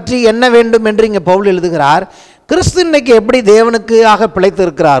நம்மை பற்றி என்ன வேண்டும் என்று இங்கே பவுல் எழுதுகிறார். கிறிஸ்து இன்னைக்கு எப்படி தேவனுக்காக பிழைத்து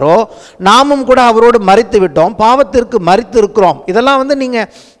இருக்கிறாரோ நாமும் கூட அவரோடு மரித்து விட்டோம், பாவத்திற்கு மரித்து இருக்கிறோம். இதெல்லாம்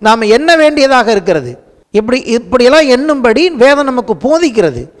நாம் எண்ண வேண்டியதாக இருக்கிறது. இப்படியெல்லாம் எண்ணும்படி வேதம் நமக்கு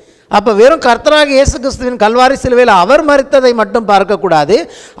போதிக்கிறது. அப்போ வெறும் கர்த்தராகிய இயேசு கிறிஸ்துவின் கல்வாரி சிலுவையில் அவர் மரித்ததை மட்டும் பார்க்கக்கூடாது,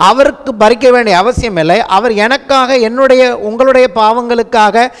 அவருக்கு மரிக்க வேண்டிய அவசியம் இல்லை. அவர் எனக்காக உங்களுடைய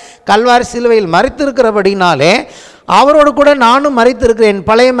பாவங்களுக்காக கல்வாரி சிலுவையில் மரித்திருக்கிறபடினாலே அவரோடு கூட நானும் மரித்திருக்கிறேன்.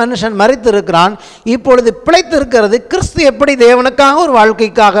 பழைய மனுஷன் மரித்திருக்கிறான், இப்பொழுது பிழைத்திருக்கிறது. கிறிஸ்து எப்படி தேவனுக்காக ஒரு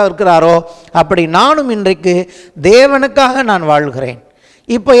வாழ்க்கைக்காக இருக்கிறாரோ அப்படி நானும் இன்றைக்கு தேவனுக்காக நான் வாழ்கிறேன்.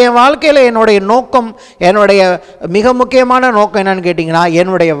 இப்போ என் வாழ்க்கையில் என்னுடைய நோக்கம், என்னுடைய மிக முக்கியமான நோக்கம் என்னன்னு கேட்டிங்கன்னா,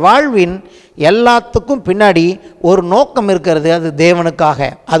 என்னுடைய வாழ்வின் எல்லாத்துக்கும் பின்னாடி ஒரு நோக்கம் இருக்கிறது. அது தேவனுக்காக.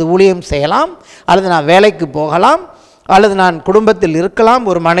 அது ஊழியம் செய்யலாம், அல்லது நான் வேலைக்கு போகலாம், அல்லது நான் குடும்பத்தில் இருக்கலாம்,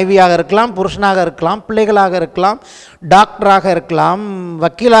 ஒரு மனைவியாக இருக்கலாம், புருஷனாக இருக்கலாம், பிள்ளைகளாக இருக்கலாம், டாக்டராக இருக்கலாம்,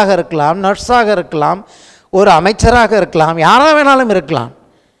 வக்கீலாக இருக்கலாம், நர்ஸாக இருக்கலாம், ஒரு அமைச்சராக இருக்கலாம், யாராக வேணாலும் இருக்கலாம்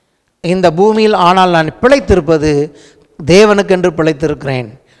இந்த பூமியில். ஆனால் நான் பிழைத்திருப்பது தேவனுக்கென்று பிழைத்திருக்கிறேன்.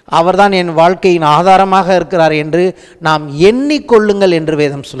 அவர்தான் என் வாழ்க்கையின் ஆதாரமாக இருக்கிறார் என்று நாம் எண்ணிக்கொள்ளுங்கள் என்று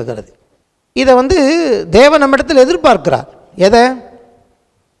வேதம் சொல்கிறது. இதை தேவன் நம்மிடத்தில் எதிர்பார்க்கிறார். எதை?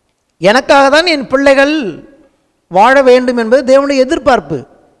 எனக்காக தான் என் பிள்ளைகள் வாழ வேண்டும் என்பது தேவனுடைய எதிர்பார்ப்பு.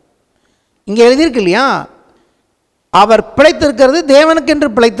 இங்கே எழுதியிருக்கு இல்லையா, அவர் பிழைத்திருக்கிறது தேவனுக்கென்று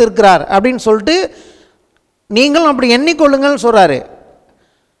பிழைத்திருக்கிறார் அப்படின்னு சொல்லிட்டு நீங்களும் அப்படி எண்ணிக்கொள்ளுங்கள் சொல்கிறாரு.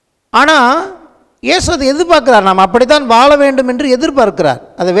 ஆனால் இயேசு அதை எதிர்பார்க்கிறார், நாம் அப்படித்தான் வாழ வேண்டும் என்று எதிர்பார்க்கிறார்.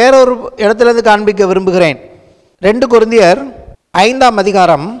 அதை வேறொரு இடத்துலேருந்து காண்பிக்க விரும்புகிறேன். 2 கொரிந்தியர் 5ஆம்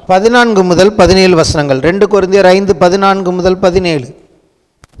அதிகாரம் 14 முதல் 17 வசனங்கள். 2 கொரிந்தியர் 5, 14 முதல் 17.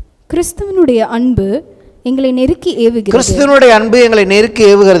 கிறிஸ்துவனுடைய அன்பு எங்களை நெருக்கி ஏவுகிறது. கிறிஸ்துவனுடைய அன்பு எங்களை நெருக்கி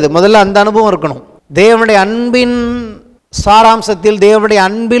ஏவுகிறது. முதல்ல அந்த அனுபவம் இருக்கணும். தேவனுடைய அன்பின் சாராம்சத்தில், தேவனுடைய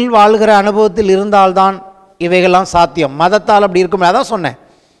அன்பில் வாழ்கிற அனுபவத்தில் இருந்தால்தான் இவைகள்லாம் சாத்தியம். மதத்தால் அப்படி இருக்கும். அதான் சொன்னேன்,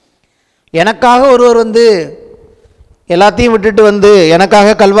 எனக்காக ஒருவர் எல்லாத்தையும் விட்டுட்டு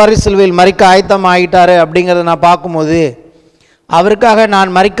எனக்காக கல்வாரி சிலுவையில் மரிக்க ஆயத்தம் ஆகிட்டாரு அப்படிங்கிறத நான் பார்க்கும்போது, அவருக்காக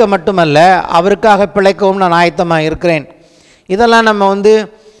நான் மரிக்க மட்டுமல்ல, அவருக்காக பிழைக்கவும் நான் ஆயத்தமாக இருக்கிறேன். இதெல்லாம் நம்ம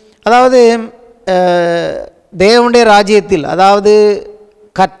அதாவது தேவனுடைய ராஜ்யத்தில், அதாவது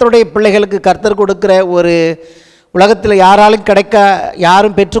கர்த்தருடைய பிள்ளைகளுக்கு கர்த்தர் கொடுக்கிற ஒரு உலகத்தில்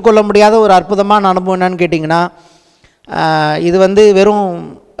யாரும் பெற்றுக்கொள்ள முடியாத ஒரு அற்புதமான அனுபவம் என்னன்னு கேட்டிங்கன்னா, இது வெறும்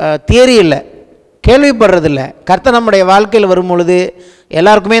தியரி இல்லை, கேள்விப்படுறதில்லை. கர்த்தர் நம்முடைய வாழ்க்கையில் வரும் பொழுது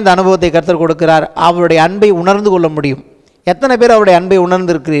எல்லாருக்குமே இந்த அனுபவத்தை கர்த்தர் கொடுக்கிறார். அவருடைய அன்பை உணர்ந்து கொள்ள முடியும். எத்தனை பேர் அவருடைய அன்பை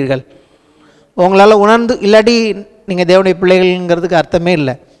உணர்ந்திருக்கிறீர்கள்? உங்களால் உணர்ந்து இல்லாட்டி நீங்கள் தேவனுடைய பிள்ளைகள்ங்கிறதுக்கு அர்த்தமே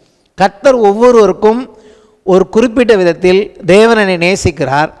இல்லை. கர்த்தர் ஒவ்வொருவருக்கும் ஒரு குறிப்பிட்ட விதத்தில் தேவனை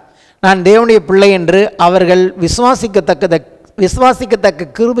நேசிக்கிறார், நான் தேவனுடைய பிள்ளை என்று அவர்கள் விசுவாசிக்கத்தக்க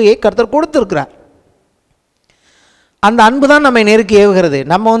கிருபையை கர்த்தர் கொடுத்துருக்கிறார். அந்த அன்பு தான் நம்மை நெருக்கி ஏவுகிறது.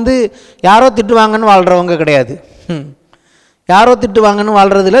 நம்ம யாரோ திட்டுவாங்கன்னு வாழ்கிறவங்க கிடையாது, யாரோ திட்டுவாங்கன்னு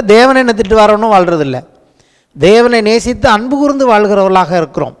வாழ்கிறதில்ல, தேவனை என்ன திட்டுவாரோன்னு வாழ்கிறதில்ல. தேவனை நேசித்து அன்பு கூர்ந்து வாழ்கிறவர்களாக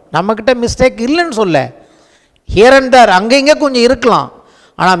இருக்கிறோம். நம்மக்கிட்ட மிஸ்டேக் இல்லைன்னு சொல்ல, ஹியர் அண்ட் தேர் அங்கே இங்கே கொஞ்சம் இருக்கலாம்,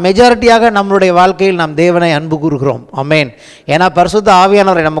 ஆனால் மெஜாரிட்டியாக நம்மளுடைய வாழ்க்கையில் நாம் தேவனை அன்பு கூறுகிறோம். ஆமென். ஏன்னா பரிசுத்த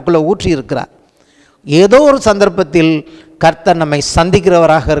ஆவியானவரை நமக்குள்ளே ஊற்றி இருக்கிறார். ஏதோ ஒரு சந்தர்ப்பத்தில் கர்த்தர் நம்மை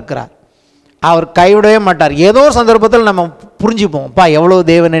சந்திக்கிறவராக இருக்கிறார். அவர் கைவிடவே மாட்டார். ஏதோ ஒரு சந்தர்ப்பத்தில் நம்ம புரிஞ்சுப்போம், அப்பா எவ்வளோ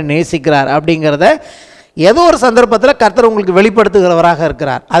தேவனை நேசிக்கிறார் அப்படிங்கிறத ஏதோ ஒரு சந்தர்ப்பத்தில் கர்த்தர் உங்களுக்கு வெளிப்படுத்துகிறவராக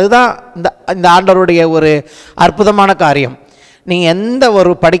இருக்கிறார். அதுதான் இந்த ஆண்டவருடைய ஒரு அற்புதமான காரியம். நீங்கள் எந்த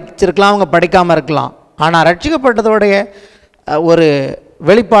ஒரு படிச்சிருக்கலாம், அவங்க படிக்காமல் இருக்கலாம், ஆனால் ரட்சிக்கப்பட்டதோடைய ஒரு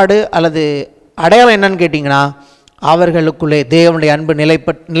வெளிப்பாடு அல்லது அடையாளம் என்னன்னு கேட்டிங்கன்னா, அவர்களுக்குள்ளே தேவனுடைய அன்பு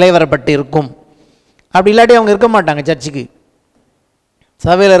நிலைவரப்பட்டு இருக்கும். அப்படி இல்லாட்டி அவங்க இருக்க மாட்டாங்க, சர்ச்சுக்கு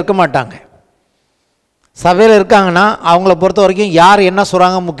சபையில் இருக்க மாட்டாங்க. சபையில் இருக்காங்கன்னா அவங்கள பொறுத்த வரைக்கும் யார் என்ன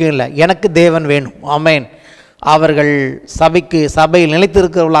சொல்கிறாங்க முக்கியம் இல்லை, எனக்கு தேவன் வேணும். ஆமென். அவர்கள் சபையில்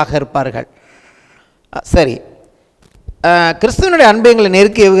நிலைத்திருக்கிறவர்களாக இருப்பார்கள். சரி, கிறிஸ்துவனுடைய அன்பு எங்களை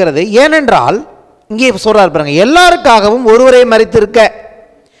நெருக்கி ஏவுகிறது. ஏனென்றால் இங்கே சொல்கிறார் பாருங்க, எல்லாருக்காகவும் ஒருவரை மரித்திருக்க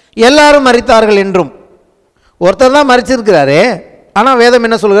எல்லாரும் மரித்தார்கள் என்றும். ஒருத்தர் தான் மரிச்சிருக்கிறாரு, ஆனால் வேதம்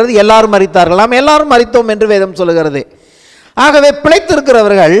என்ன சொல்கிறது? எல்லாரும் மரித்தார்களாம், எல்லாரும் மரித்தோம் என்று வேதம் சொல்கிறது. ஆகவே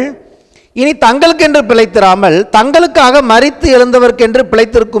பிழைத்திருக்கிறவர்கள் இனி தங்களுக்கென்று பிழைத்திராமல் தங்களுக்காக மரித்து எழுந்தவர்க்கென்று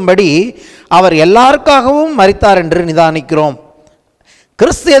பிழைத்திருக்கும்படி அவர் எல்லாருக்காகவும் மரித்தார் என்று நிதானிக்கிறோம்.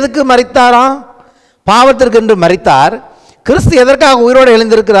 கிறிஸ்து எதுக்கு மரித்தாராம்? பாவத்திற்கென்று மரித்தார். கிறிஸ்து எதற்காக உயிரோடு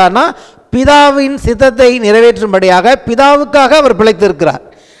எழுந்திருக்கிறார்னா, பிதாவின் சித்தத்தை நிறைவேற்றும்படியாக பிதாவுக்காக அவர் பிழைத்திருக்கிறார்.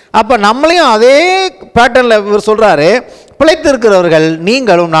 அப்போ நம்மளையும் அதே பேட்டர்னில் இவர் சொல்கிறாரு, பிழைத்திருக்கிறவர்கள்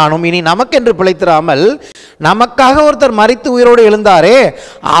நீங்களும் நானும் இனி நமக்கென்று பிழைத்திராமல் நமக்காக ஒருத்தர் மரித்து உயிரோடு எழுந்தாரே,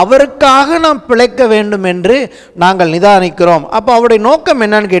 அவருக்காக நாம் பிழைக்க வேண்டும் என்று நாங்கள் நிதானிக்கிறோம். அப்போ அவருடைய நோக்கம்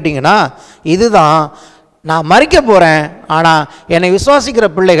என்னன்னு கேட்டிங்கன்னா, இதுதான், நான் மரிக்க போகிறேன், ஆனால் என்னை விசுவாசிக்கிற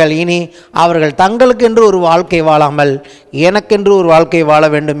பிள்ளைகள் இனி அவர்கள் தங்களுக்கென்று ஒரு வாழ்க்கை வாழாமல் எனக்கென்று ஒரு வாழ்க்கை வாழ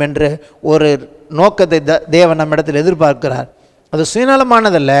வேண்டும் என்று ஒரு நோக்கத்தை தேவன் நம்மிடத்தில் எதிர்பார்க்கிறார். அது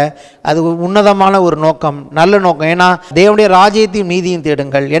சுயநலமானதல்ல, அது உன்னதமான ஒரு நோக்கம், நல்ல நோக்கம். ஏன்னா தேவனுடைய ராஜ்யத்தையும் நீதியும்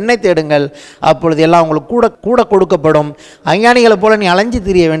தேடுங்கள், என்னை தேடுங்கள், அப்பொழுது எல்லாம் உங்களுக்கு கூட கூட கொடுக்கப்படும். அஞ்ஞானிகளை போல நீ அலைஞ்சு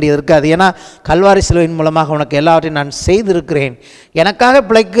திரிய வேண்டியது இருக்காது. ஏன்னா கல்வாரி சிலுவையின் மூலமாக உனக்கு எல்லாவற்றையும் நான் செய்திருக்கிறேன். எனக்காக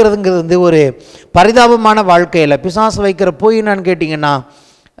பிழைக்கிறதுங்கிறது ஒரு பரிதாபமான வாழ்க்கையில் பிசாசு வைக்கிற பொய் என்னன்னு கேட்டிங்கன்னா,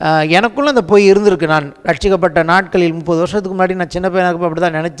 எனக்குள்ளே அந்த பொய் இருந்திருக்கு. நான் ரட்சிக்கப்பட்ட நாட்களில் 30 வருஷத்துக்கு முன்னாடி நான் சின்ன பையனாக அப்படி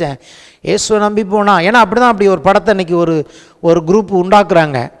தான் நினச்சேன். இயேசுவை நம்பி போனா, ஏன்னா அப்படி ஒரு படத்தை இன்றைக்கி ஒரு குரூப்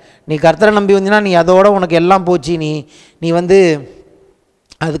உண்டாக்குறாங்க. நீ கர்த்தரை நம்பி வந்தீங்கன்னா நீ அதோட உனக்கு எல்லாம் போச்சு, நீ வந்து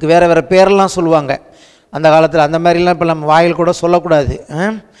அதுக்கு வேறு பேரெல்லாம் சொல்லுவாங்க அந்த காலத்தில். அந்த மாதிரிலாம் இப்போ நம்ம வாயில் கூட சொல்லக்கூடாது.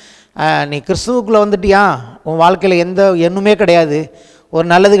 நீ கிறிஸ்துவுக்குள்ளே வந்துட்டியா, உன் வாழ்க்கையில் எந்த எண்ணுமே கிடையாது, ஒரு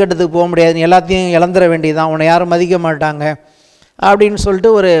நல்லது கெட்டதுக்கு போக முடியாது, நீ எல்லாத்தையும் இழந்துட வேண்டியதுதான், உன்னை யாரும் மதிக்க மாட்டாங்க அப்படின்னு சொல்லிட்டு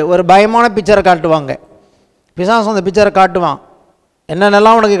ஒரு பயமான பிக்சரை காட்டுவாங்க. பிசாசு அந்த பிக்சரை காட்டுவான்,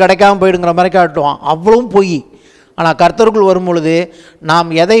 என்னென்னலாம் உனக்கு கிடைக்காம போயிடுங்கிற மாதிரி காட்டுவான். அவ்வளவும் பொய். ஆனால் கர்த்தருக்குள் வரும்பொழுது நாம்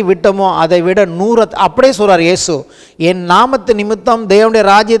எதை விட்டோமோ அதை விட 100 அப்படியே சொல்கிறார் இயேசு, என் நாமத்து நிமித்தம் தேவனுடைய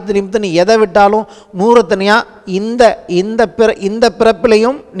ராஜ்யத்து நிமித்தம் நீ எதை விட்டாலும் 100 தனியாக இந்த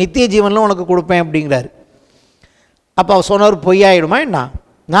பிறப்பிலையும் நித்திய ஜீவனிலும் உனக்கு கொடுப்பேன் அப்படிங்கிறாரு. அப்போ அவர் சொன்னவர் பொய்யாயிடுமா என்ன?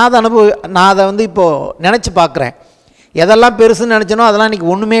 நான் அதை வந்து இப்போது நினச்சி பார்க்குறேன். எதெல்லாம் பெருசுன்னு நினச்சனோ அதெல்லாம் இன்றைக்கி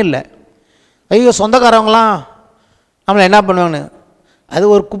ஒன்றுமே இல்லை. ஐயோ, சொந்தக்காரவங்களாம் நம்மளை என்ன பண்ணுவாங்கன்னு, அது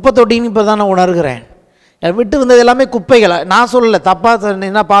ஒரு குப்பை தொட்டின்னு இப்போ தான் நான் உணர்கிறேன். விட்டு வந்தது எல்லாமே குப்பைகளை. நான் சொல்லலை, தப்பாக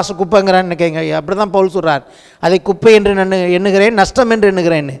என்ன பாச குப்பைங்கிறேன்னு கேங்க. அப்படி தான் பவுல் சொல்கிறார், அதை குப்பை என்று எண்ணுகிறேன், நஷ்டம் என்று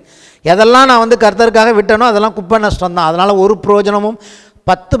எண்ணுகிறேன்னு. எதெல்லாம் நான் வந்து கர்த்தருக்காக விட்டனோ அதெல்லாம் குப்பை நஷ்டம் தான். அதனால் ஒரு பிரயோஜனமும்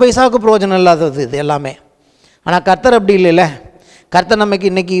 10 பைசாவுக்கு பிரயோஜனம் இல்லாதது இது எல்லாமே. ஆனால் கர்த்தர் அப்படி இல்லைல்ல. கர்த்தர் நமக்கு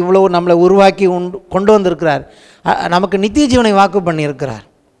இன்றைக்கி இவ்வளோ நம்மளை உருவாக்கி கொண்டு வந்திருக்கிறார், நமக்கு நித்திய ஜீவனை வாக்கு பண்ணியிருக்கிறார்.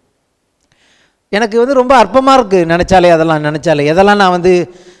 எனக்கு வந்து ரொம்ப அற்பமாக இருக்குது நினச்சாலே, அதெல்லாம் நினச்சாலே. எதெல்லாம் நான் வந்து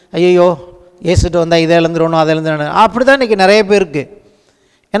ஐயோ ஏசுட்டு வந்தால் இதை இழந்துடணும் அதை இழந்துடணும், அப்படி தான் இன்றைக்கி நிறைய பேருக்கு.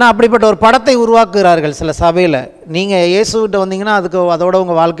 ஏன்னா அப்படிப்பட்ட ஒரு படத்தை உருவாக்குகிறார்கள் சில சபையில். நீங்கள் இயேசுகிட்ட வந்தீங்கன்னா அதோட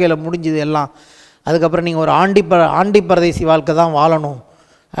உங்கள் வாழ்க்கையில் முடிஞ்சுது எல்லாம், அதுக்கப்புறம் நீங்கள் ஒரு ஆண்டி பரதேசி வாழ்க்கை தான் வாழணும்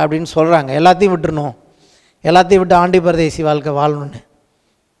அப்படின்னு சொல்கிறாங்க. எல்லாத்தையும் விட்டுறணும், எல்லாத்தையும் விட்டு ஆண்டி பரதேசி வாழ்க்கை வாழணும்னு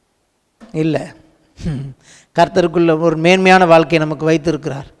இல்லை. கர்த்தருக்குள்ள ஒரு மேன்மையான வாழ்க்கையை நமக்கு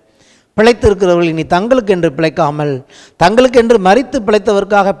வைத்திருக்கிறார். பிழைத்திருக்கிறவர்கள் இனி தங்களுக்கென்று பிழைக்காமல் தங்களுக்கென்று மரித்து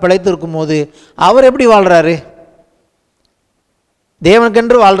பிழைத்தவருக்காக பிழைத்திருக்கும் போது அவர் எப்படி வாழ்கிறாரு?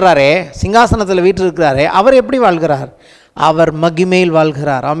 தேவனுக்கென்று வாழ்கிறாரே, சிங்காசனத்தில் வீற்றிருக்கிறாரே, அவர் எப்படி வாழ்கிறார்? அவர் மகிமையில்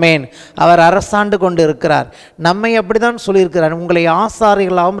வாழ்கிறார். ஆமென். அவர் அரசாண்டு கொண்டு இருக்கிறார். நம்மை அப்படி தான் சொல்லியிருக்கிறார், உங்களை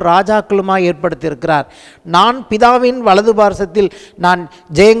ஆசாரிகளாகவும் ராஜாக்களுமாய் ஏற்படுத்தியிருக்கிறார். நான் பிதாவின் வலது பார்சத்தில் நான்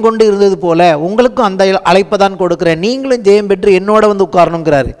ஜெயங்கொண்டு இருந்தது போல உங்களுக்கும் அந்த அழைப்பை தான் கொடுக்குறேன், நீங்களும் ஜெயம் பெற்று என்னோட வந்து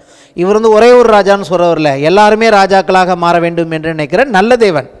உட்காரணுங்கிறாரு. இவர் வந்து ஒரே ஒரு ராஜான்னு சொல்கிறவர்ல, எல்லாருமே ராஜாக்களாக மாற வேண்டும் என்று நினைக்கிற நல்ல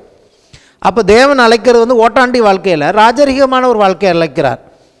தேவன். அப்போ தேவன் அழைக்கிறது வந்து ஓட்டாண்டி வாழ்க்கையில் ராஜரீகமான ஒரு வாழ்க்கையை அழைக்கிறார்.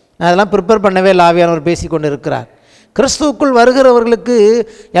 அதெல்லாம் ப்ரிப்பேர் பண்ணவே ஆவியானவர் பேசி கொண்டு இருக்கிறார். கிறிஸ்துவுக்குள் வருகிறவர்களுக்கு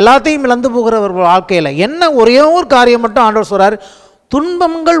எல்லாத்தையும் இழந்து போகிற ஒரு வாழ்க்கையில் என்ன ஒரே ஒரு காரியம் மட்டும் ஆண்டவர் சொல்கிறார்,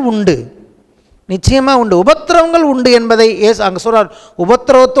 துன்பங்கள் உண்டு, நிச்சயமாக உண்டு, உபத்திரவங்கள் உண்டு என்பதை அங்கே சொல்கிறார்.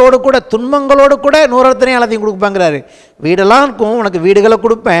 உபத்திரவத்தோடு கூட துன்பங்களோடு கூட 100 எல்லாத்தையும் கொடுப்பாங்கிறாரு. வீடெல்லாம் இருக்கும், உனக்கு வீடுகளை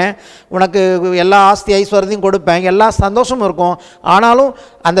கொடுப்பேன், உனக்கு எல்லா ஆஸ்தி ஐஸ்வர்யத்தையும் கொடுப்பேன், எல்லா சந்தோஷமும் இருக்கும். ஆனாலும்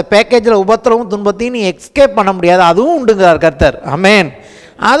அந்த பேக்கேஜில் உபத்திரவும் துன்பத்தையும் நீ எஸ்கேப் பண்ண முடியாது, அதுவும் உண்டுங்கிறார் கர்த்தர். ஆமென்.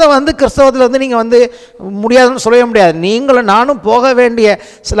 அதை வந்து கிறிஸ்தவத்தில் வந்து நீங்கள் வந்து முடியாதுன்னு சொல்லவே முடியாது. நீங்களும் நானும் போக வேண்டிய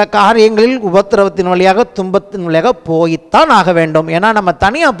சில காரியங்களில் உபத்திரவத்தின் வழியாக துன்பத்தின் வழியாக போய்த்தான் ஆக வேண்டும். ஏன்னா நம்ம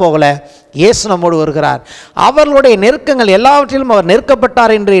தனியாக போகலை, இயேசு நம்மோடு வருகிறார். அவர்களுடைய நெருக்கங்கள் எல்லாவற்றிலும் அவர்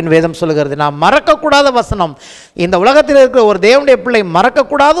நெருக்கப்பட்டார் என்று என் வேதம் சொல்கிறது. நான் மறக்கக்கூடாத வசனம், இந்த உலகத்தில் இருக்கிற ஒரு தேவனுடைய பிள்ளை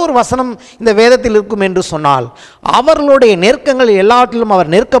மறக்கக்கூடாத ஒரு வசனம் இந்த வேதத்தில் இருக்கும் என்று சொன்னால், அவர்களுடைய நெருக்கங்கள் எல்லாவற்றிலும்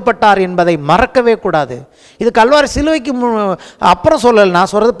அவர் நெருக்கப்பட்டார் என்பதை மறக்கவே கூடாது. இது கல்வாரி சிலுவைக்கு அப்புறம் சொல்லலை, நான்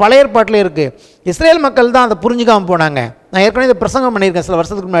சொல்கிறது பழைய ஏற்பாட்டில் இருக்குது. இஸ்ரேல் மக்கள் தான் அதை புரிஞ்சுக்காமல் போனாங்க. நான் ஏற்கனவே இதை பிரசங்கம் பண்ணியிருக்கேன் சில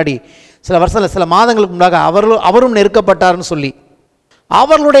வருஷத்துக்கு முன்னாடி, சில மாதங்களுக்கு முன்னாக. அவரும் நெருக்கப்பட்டார்னு சொல்லி,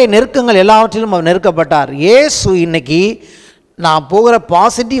 அவர்களுடைய நெருக்கங்கள் எல்லாவற்றிலும் அவர் நெருக்கப்பட்டார். இயேசு இன்னைக்கு நான் போகிற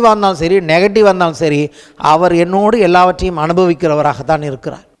பாசிட்டிவாக இருந்தாலும் சரி நெகட்டிவாக இருந்தாலும் சரி அவர் என்னோடு எல்லாவற்றையும் அனுபவிக்கிறவராகத்தான்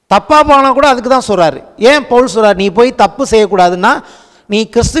இருக்கிறார். தப்பாக போனால் கூட அதுக்கு தான் சொல்கிறார். ஏன் பவுல் சொல்கிறார், நீ போய் தப்பு செய்யக்கூடாதுன்னா நீ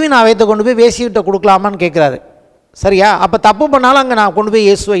கிறிஸ்துவின் ஆயத்தை கொண்டு போய் வேசிக்கிட்ட கொடுக்கலாமான்னு கேட்குறாரு. சரியா? அப்போ தப்பு பண்ணாலும் அங்கே நான் கொண்டு போய்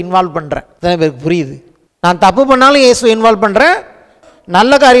இயேசுவை இன்வால்வ் பண்ணுறேன். எத்தனை பேருக்கு புரியுது? நான் தப்பு பண்ணாலும் இயேசுவை இன்வால்வ் பண்ணுறேன்,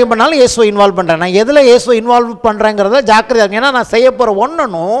 நல்ல காரியம் பண்ணாலும் இயேசுவை இன்வால்வ் பண்ணுறேன். நான் எதில் இயேசுவை இன்வால்வ் பண்ணுறேங்கிறத ஜாக்கிரதையாக இருக்கும். ஏன்னா நான் செய்ய போகிற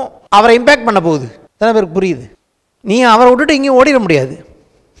ஒன்றும் அவரை இம்பேக்ட் பண்ண போகுது. எத்தனை பேருக்கு புரியுது? நீ அவரை விட்டுட்டு இங்கேயும் ஓடிட முடியாது.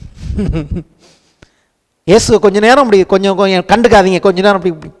 இயேசு கொஞ்சம் நேரம் அப்படி கொஞ்சம் கண்டுக்காதீங்க, கொஞ்சம் நேரம்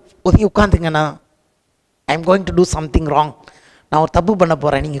அப்படி ஒதுங்கி உட்காந்துங்கண்ணா, I am going to do something wrong, நான் ஒரு தப்பு பண்ண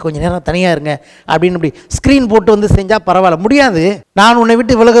போகிறேன், நீங்கள் கொஞ்சம் நேரம் தனியாக இருங்க அப்படின்னு இப்படி ஸ்க்ரீன் போட்டு வந்து செஞ்சால் பரவாயில்ல. முடியாது. நான் உன்னை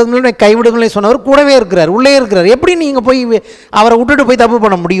விட்டு விலகுதுன்னு கைவிடுங்களே சொன்னவர் கூடவே இருக்கிறார், உள்ளே இருக்கிறார். எப்படி நீங்கள் போய் அவரை விட்டுட்டு போய் தப்பு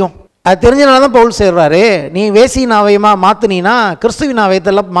பண்ண முடியும்? அது தெரிஞ்சனால தான் பவுல் சொல்கிறாரு, நீ வேசியின் அவயமாக மாற்றினீன்னா கிறிஸ்துவின்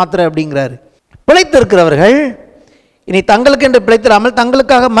அவயத்தெல்லாம் மாற்றுற அப்படிங்கிறாரு. பிழைத்திருக்கிறவர்கள் இனி தங்களுக்கென்று பிழைத்திராமல்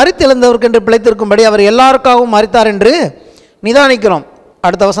தங்களுக்காக மரித்தெழுந்தவருக்கென்று பிழைத்திருக்கும்படி அவர் எல்லாருக்காகவும் மரித்தார் என்று நிதானிக்கிறோம்.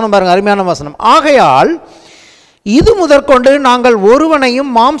 அடுத்த வசனம் பாருங்கள், அருமையான வசனம். ஆகையால் இது முதற்கொண்டு நாங்கள் ஒருவனையும்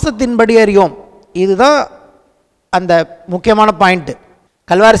மாம்சத்தின்படி அறியோம். இதுதான் அந்த முக்கியமான பாயிண்ட்டு.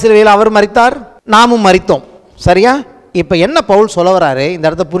 கல்வாரி சிலுவையில் அவர் மரித்தார், நாமும் மரித்தோம். சரியா? இப்போ என்ன பவுல் சொல்ல வராரு, இந்த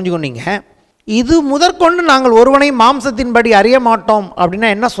இடத்த புரிஞ்சுக்கொண்டீங்க. இது முதற்கொண்டு நாங்கள் ஒருவனையும் மாம்சத்தின்படி அறிய மாட்டோம் அப்படின்னா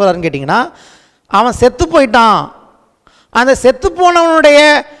என்ன சொல்கிறாருன்னு கேட்டிங்கன்னா, அவன் செத்து போயிட்டான், அந்த செத்து போனவனுடைய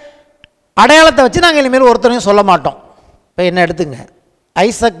அடையாளத்தை வச்சு நாங்கள் இனிமேல் ஒருத்தரையும் சொல்ல மாட்டோம். இப்போ என்ன எடுத்துங்க,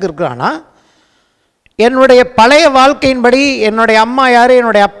 ஐசக் இருக்கிறான்னா என்னுடைய பழைய வாழ்க்கையின்படி என்னுடைய அம்மா யார்,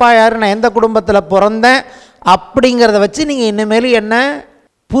 என்னுடைய அப்பா யார், நான் எந்த குடும்பத்தில் பிறந்தேன் அப்படிங்கிறத வச்சு நீங்கள் இனிமேல் என்ன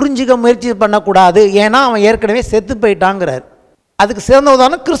புரிஞ்சிக்க முயற்சி பண்ணக்கூடாது. ஏன்னா அவன் ஏற்கனவே செத்து போயிட்டாங்கிறார். அதுக்கு சிறந்த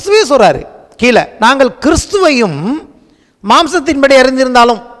உதாரணம் கிறிஸ்துவே சொல்கிறாரு கீழே, நாங்கள் கிறிஸ்துவையும் மாம்சத்தின்படி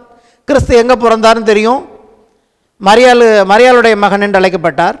அறிந்திருந்தாலும். கிறிஸ்து எங்கே பிறந்தாருன்னு தெரியும். மரியாளுடைய மகன் என்று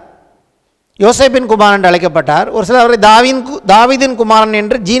அழைக்கப்பட்டார், யோசேப்பின் குமாரன் என்று அழைக்கப்பட்டார். ஒரு சிலர் அவரை தாவீதின் குமாரன்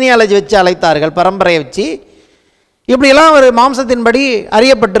என்று ஜீனியாலஜி வச்சு அழைத்தார்கள், பரம்பரையை வச்சு. இப்படியெல்லாம் அவர் மாம்சத்தின்படி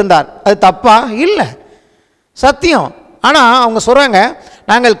அறியப்பட்டிருந்தார். அது தப்பா? இல்லை, சத்தியம். ஆனால் அவங்க சொல்கிறாங்க,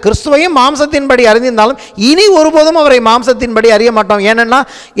 நாங்கள் கிறிஸ்துவையும் மாம்சத்தின்படி அறிந்திருந்தாலும் இனி ஒருபோதும் அவரை மாம்சத்தின்படி அறிய மாட்டோம். ஏனென்னா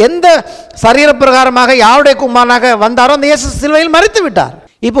எந்த சரீரப்பிரகாரமாக யாருடைய குமாரனாக வந்தாரோ அந்த இயேசு சிலுவையில் மரித்து விட்டார்.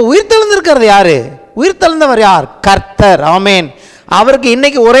 இப்போ உயிர்த்தெழுந்திருக்கிறது யாரு? உயிர்த்தெழுந்தவர் யார்? கர்த்தர். ஆமேன். அவருக்கு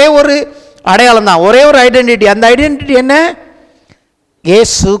இன்னைக்கு ஒரே ஒரு அடையாளம் தான், ஒரே ஒரு ஐடென்டிட்டி. அந்த ஐடென்டிட்டி என்ன?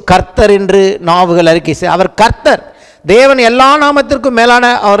 இயேசு கர்த்தர் என்று நாவுகள் அறிக்கை செய். அவர் கர்த்தர், தேவன் எல்லா நாமத்திற்கும் மேலான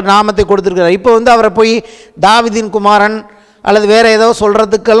அவர் நாமத்தை கொடுத்துருக்கிறார். இப்போ அவரை போய் தாவீதின் குமாரன் அல்லது வேறு ஏதோ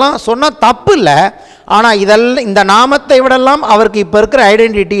சொல்கிறதுக்கெல்லாம் சொன்னால் தப்பு இல்லை. ஆனால் இதெல்லாம் இந்த நாமத்தை விடலாம் அவருக்கு இப்போ இருக்கிற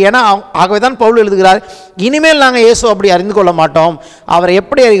ஐடென்டிட்டி. ஏன்னா ஆகவே தான் பவுல் எழுதுகிறார், இனிமேல் நாங்கள் இயேசு அப்படி அறிந்து கொள்ள மாட்டோம். அவரை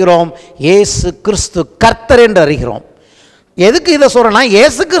எப்படி அறிகிறோம்? இயேசு கிறிஸ்து கர்த்தர் என்று அறிகிறோம். எதுக்கு இதை சொல்கிறேன்னா,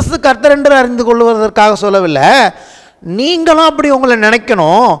 இயேசு கிறிஸ்து கர்த்தர் என்று அறிந்து கொள்வதற்காக சொல்லவில்லை. நீங்களும் அப்படி உங்களை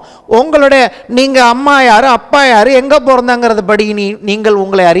நினைக்கணும். உங்களுடைய நீங்கள் அம்மா யார், அப்பா யார், எங்கே பிறந்தாங்கிறத படி நீங்கள்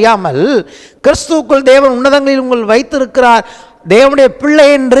உங்களை அறியாமல் கிறிஸ்துவுக்குள் தேவன் உன்னதங்களில் உங்கள் வைத்திருக்கிறார், தேவனுடைய பிள்ளை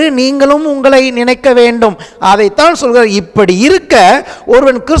என்று நீங்களும் உங்களை நினைக்க வேண்டும். அதைத்தான் சொல்கிறார். இப்படி இருக்க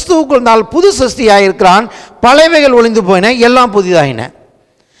ஒருவன் கிறிஸ்துவுக்குள் இருந்தால் புது சிருஷ்டியாயிருக்கிறான், பழையவைகள் ஒளிந்து போயின, எல்லாம் புதிதாயின.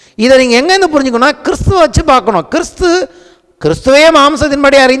 இதை நீங்கள் எங்கேருந்து புரிஞ்சுக்கணும்னா கிறிஸ்துவை வச்சு பார்க்கணும். கிறிஸ்துவே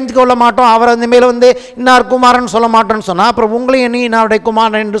மாம்சத்தின்படி அறிந்து கொள்ள மாட்டோம், அவர் அந்த மேலே இன்னார் குமாரன் சொல்ல மாட்டோன்னு சொன்னால் அப்புறம் உங்களையும் என்ன இன்னாருடைய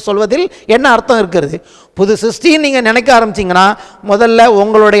குமாரன் என்று சொல்வதில் என்ன அர்த்தம் இருக்கிறது? புது சிருஷ்டின்னு நீங்கள் நினைக்க ஆரம்பிச்சிங்கன்னா முதல்ல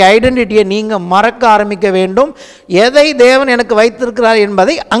உங்களுடைய ஐடென்டிட்டியை நீங்கள் மறக்க ஆரம்பிக்க வேண்டும். எதை தேவன் எனக்கு வைத்திருக்கிறார்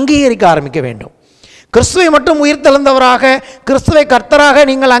என்பதை அங்கீகரிக்க ஆரம்பிக்க வேண்டும். கிறிஸ்துவை மட்டும் உயிர்த்தெழுந்தவராக, கிறிஸ்துவை கர்த்தராக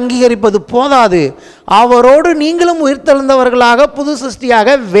நீங்கள் அங்கீகரிப்பது போதாது. அவரோடு நீங்களும் உயிர்த்தெழுந்தவர்களாக, புது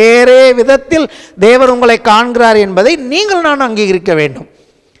சிருஷ்டியாக வேறே விதத்தில் தேவன் உங்களை காண்கிறார் என்பதை நீங்கள் நான் அங்கீகரிக்க வேண்டும்.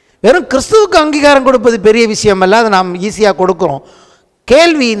 வெறும் கிறிஸ்துவுக்கு அங்கீகாரம் கொடுப்பது பெரிய விஷயம் அல்ல, அதை நாம் ஈஸியாக கொடுக்குறோம்.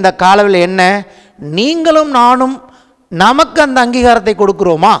 கேள்வி இந்த காலவில் என்ன, நீங்களும் நானும் நமக்கு அந்த அங்கீகாரத்தை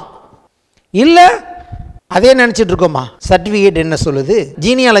கொடுக்குறோமா? இல்லை அதே நினச்சிட்டு இருக்கோமா? சர்டிஃபிகேட் என்ன சொல்லுது,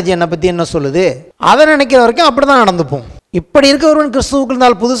 ஜீனியாலஜி என்னை பற்றி என்ன சொல்லுது, அதை நினைக்கிற வரைக்கும் அப்படி தான் நடந்துப்போம். இப்படி இருக்கிறவன் கிறிஸ்துவுக்கு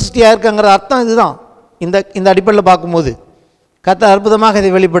இருந்தால் புது சிருஷ்டியாக இருக்குங்கிற அர்த்தம் இதுதான். இந்த அடிப்படையில் பார்க்கும்போது கர்த்தர் அற்புதமாக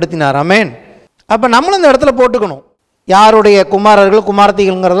இதை வெளிப்படுத்தினார். ஆமென். அப்போ நம்மளும் இந்த இடத்துல போட்டுக்கணும், யாருடைய குமாரர்கள்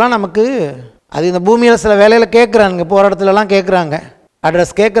குமாரத்திகள்ங்கிறதெல்லாம் நமக்கு அது இந்த பூமியில் சில வேலையில் கேட்குறாங்க, போகிற இடத்துலலாம் கேட்குறாங்க,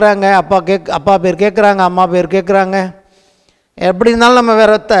 அட்ரஸ் கேட்குறாங்க, அப்பா பேர் கேட்குறாங்க, அம்மா பேர் கேட்குறாங்க. எப்படி இருந்தாலும் நம்ம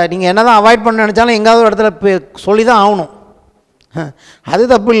வேறு நீங்கள் என்ன தான் அவாய்ட் பண்ண நினச்சாலும் எங்காவது ஒரு இடத்துல சொல்லி தான் ஆகணும். அது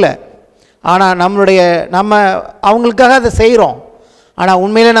தப்பு இல்லை. ஆனால் நம்ம அவங்களுக்காக அதை செய்கிறோம். ஆனால்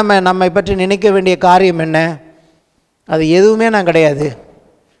உண்மையிலே நம்மை பற்றி நினைக்க வேண்டிய காரியம் என்ன? அது எதுவுமே நான் கிடையாது,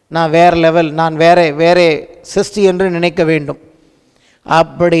 நான் வேறு லெவல், நான் வேறே சிருஷ்டி என்று நினைக்க வேண்டும்.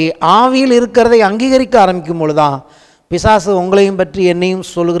 அப்படி ஆவியில் இருக்கிறதை அங்கீகரிக்க ஆரம்பிக்கும் பொழுது தான் பிசாசு உங்களையும் பற்றி என்னையும்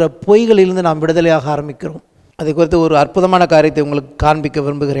சொல்லுகிற பொய்களிலிருந்து நாம் விடுதலையாக ஆரம்பிக்கிறோம். அதை குறித்து ஒரு அற்புதமான காரியத்தை உங்களுக்கு காண்பிக்க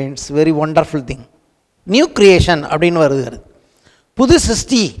விரும்புகிறேன். It's very wonderful thing. New creation அப்படின்னு வருகிறது, புது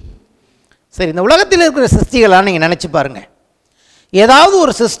சிருஷ்டி. சரி, இந்த உலகத்தில் இருக்கிற சிருஷ்டிகளாக நீங்கள் நினச்சி பாருங்கள். ஏதாவது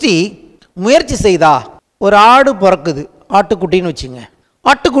ஒரு சிருஷ்டி முயற்சி செய்தா, ஒரு ஆடு பிறக்குது, ஆட்டுக்குட்டின்னு வச்சுங்க.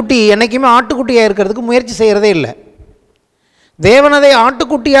 ஆட்டுக்குட்டி என்றைக்குமே ஆட்டுக்குட்டியாக இருக்கிறதுக்கு முயற்சி செய்கிறதே இல்லை. தேவன் அதை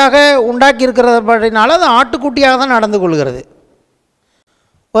ஆட்டுக்குட்டியாக உண்டாக்கி இருக்கிறதுனால அது ஆட்டுக்குட்டியாக தான் நடந்து கொள்கிறது.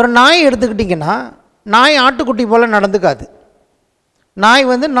 ஒரு நாய் எடுத்துக்கிட்டிங்கன்னா நாய் ஆட்டுக்குட்டி போல் நடந்துக்காது. நாய்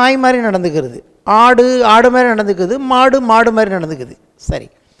நாய் மாதிரி நடந்துக்கிறது, ஆடு ஆடு மாதிரி நடந்துக்குது, மாடு மாடு மாதிரி நடந்துக்குது. சரி,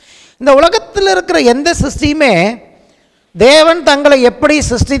 இந்த உலகத்தில் இருக்கிற எந்த சிருஷ்டியுமே தேவன் தங்களை எப்படி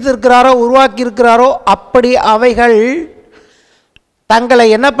சிருஷ்டித்திருக்கிறாரோ உருவாக்கி இருக்கிறாரோ அப்படி அவைகள் தங்களை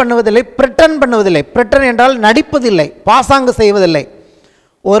என்ன பண்ணுவதில்லை, பிரிட்டன் பண்ணுவதில்லை. பிரிட்டன் என்றால் நடிப்பதில்லை, பாசாங்கு செய்வதில்லை.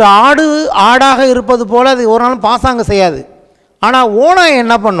 ஒரு ஆடு ஆடாக இருப்பது போல் அது ஒரு நாளும் பாசாங்கு செய்யாது. ஆனால் ஓனாய்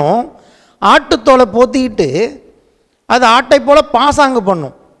என்ன பண்ணும், ஆட்டுத்தோலை போத்திக்கிட்டு அது ஆட்டை போல் பாசாங்கு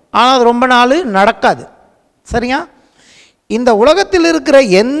பண்ணும். ஆனால் அது ரொம்ப நாள் நடக்காது. சரியா? இந்த உலகத்தில் இருக்கிற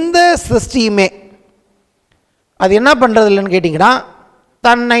எந்த சிருஷ்டியுமே அது என்ன பண்ணுறது இல்லைன்னு கேட்டிங்கன்னா,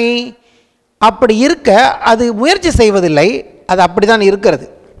 தன்னை அப்படி இருக்க அது முயற்சி செய்வதில்லை, அது அப்படி தான் இருக்கிறது.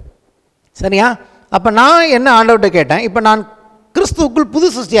 சரியா? அப்போ நான் என்ன ஆண்டவர்கிட்ட கேட்டேன், இப்போ நான் கிறிஸ்துவுக்குள் புது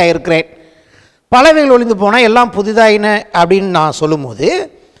சிருஷ்டியாக இருக்கிறேன், பலவைகள் ஒளிந்து போனால் எல்லாம் புதிதாயின அப்படின்னு நான் சொல்லும்போது,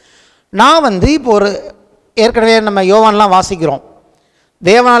 நான் இப்போ ஒரு ஏற்கனவே நம்ம யோவான்லாம் வாசிக்கிறோம்,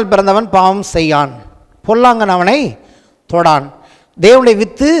 தேவனால் பிறந்தவன் பாவம் செய்யான், பொல்லாங்கன் அவனை தொடான், தேவனுடைய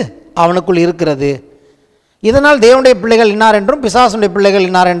வித்து அவனுக்குள் இருக்கிறது, இதனால் தேவனுடைய பிள்ளைகள் இன்னார் என்றும் பிசாசுடைய பிள்ளைகள்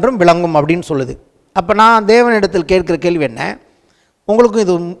இன்னார் என்றும் விளங்கும் அப்படின்னு சொல்லுது. அப்போ நான் தேவனிடத்தில் கேட்குற கேள்வி என்ன, உங்களுக்கும்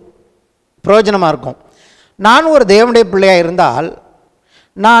இது பிரயோஜனமாக இருக்கும். நான் ஒரு தேவனுடைய பிள்ளையாக இருந்தால்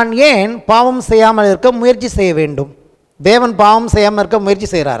நான் ஏன் பாவம் செய்யாமல் இருக்க முயற்சி செய்ய வேண்டும்? தேவன் பாவம் செய்யாமல் இருக்க முயற்சி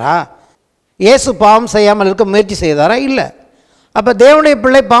செய்கிறாரா? இயேசு பாவம் செய்யாமல் இருக்க முயற்சி செய்தாரா? இல்லை. அப்போ தேவனுடைய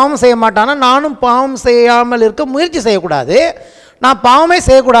பிள்ளை பாவம் செய்ய மாட்டானா நானும் பாவம் செய்யாமல் இருக்க முயற்சி செய்யக்கூடாது, நான் பாவமே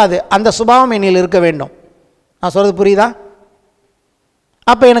செய்யக்கூடாது, அந்த சுபாவம் என்னில் இருக்க வேண்டும். நான் சொல்கிறது புரியுதா?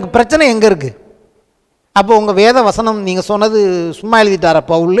 அப்போ எனக்கு பிரச்சனை எங்கே இருக்குது? அப்போ உங்கள் வேத வசனம் நீங்கள் சொன்னது சும்மா எழுதிட்டாரா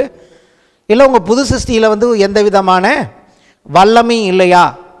பவுல்? இல்லை உங்கள் புது சிருஷ்டியில் எந்த விதமான வல்லமையும் இல்லையா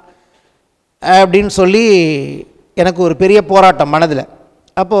அப்படின்னு சொல்லி எனக்கு ஒரு பெரிய போராட்டம் மனதில்.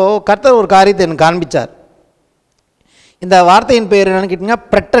 அப்போது கர்த்தர் ஒரு காரியத்தை எனக்கு காண்பிச்சார். இந்த வார்த்தையின் பேர் என்னென்னு கேட்டிங்கன்னா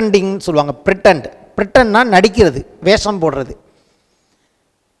ப்ரெட்டண்டிங்னு சொல்லுவாங்க. ப்ரிட்டன்னா நடிக்கிறது, வேஷம் போடுறது.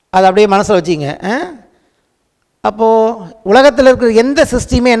 அது அப்படியே மனசில் வச்சிங்க. அப்போது உலகத்தில் இருக்கிற எந்த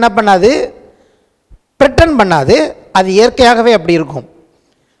சிஸ்டமே என்ன பண்ணாது, ப்ரிட்டன் பண்ணாது, அது இயற்கையாகவே அப்படி இருக்கும்.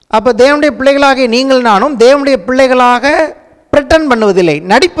 அப்போ தேவனுடைய பிள்ளைகளாக நீங்கள் நானும் தேவனுடைய பிள்ளைகளாக ப்ரிட்டன் பண்ணுவதில்லை,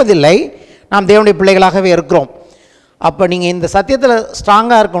 நடிப்பதில்லை, நாம் தேவனுடைய பிள்ளைகளாகவே இருக்கிறோம். அப்போ நீங்கள் இந்த சத்தியத்தில்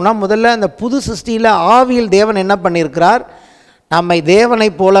ஸ்ட்ராங்காக இருக்கணும்னா முதல்ல அந்த புது சிருஷ்டியில் ஆவியில் தேவன் என்ன பண்ணியிருக்கிறார், நம்மை தேவனை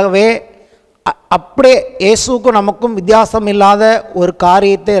போலவே அப்படியே இயேசுக்கும் நமக்கும் வித்தியாசம் இல்லாத ஒரு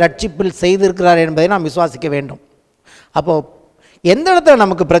காரியத்தை ரட்சிப்பில் செய்திருக்கிறார் என்பதை நாம் விசுவாசிக்க வேண்டும். அப்போது எந்த இடத்துல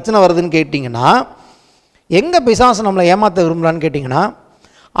நமக்கு பிரச்சனை வருதுன்னு கேட்டிங்கன்னா, எங்கே பிசாசு நம்மளை ஏமாற்ற விரும்புகிறான்னு கேட்டிங்கன்னா,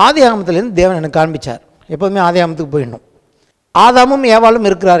 ஆதி ஆகமத்திலேருந்து தேவன் எனக்கு காண்பிச்சார். எப்போதுமே ஆதி ஆகமத்துக்கு போயிடணும். ஆதாமும் ஏவாளும்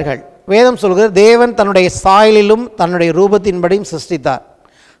இருக்கிறார்கள். வேதம் சொல்கிறது தேவன் தன்னுடைய சாயலிலும் தன்னுடைய ரூபத்தின்படியும் சிருஷ்டித்தார்.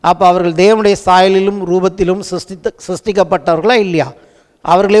 அப்போ அவர்கள் தேவனுடைய சாயலிலும் ரூபத்திலும் சிருஷ்டிக்கப்பட்டவர்களா இல்லையா?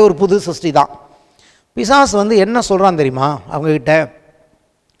 அவர்களே ஒரு புது சிருஷ்டி தான். பிசாசு என்ன சொல்கிறான் தெரியுமா அவங்கக்கிட்ட,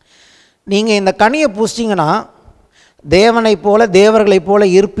 நீங்கள் இந்த கனியை பூசிட்டிங்கன்னா தேவனைப் போல தேவர்களைப் போல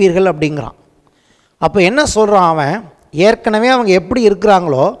இருப்பீர்கள் அப்படிங்கிறான். அப்போ என்ன சொல்கிறான் அவன், ஏற்கனவே அவங்க எப்படி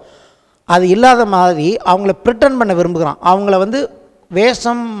இருக்கிறாங்களோ அது இல்லாத மாதிரி அவங்கள ப்ரிட்டன் பண்ண விரும்புகிறான். அவங்கள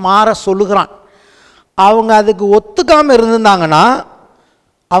வேஷம் மாற சொல்லுகிறான். அவங்க அதுக்கு ஒத்துக்காமல் இருந்திருந்தாங்கன்னா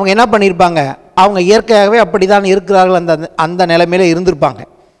அவங்க என்ன பண்ணியிருப்பாங்க, அவங்க இயற்கையாகவே அப்படி தான் இருக்கிறார்கள், அந்த நிலைமையில இருந்திருப்பாங்க.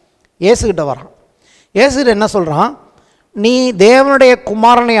 இயேசுகிட்ட வரான். இயேசுகிட்ட என்ன சொல்கிறான், நீ தேவனுடைய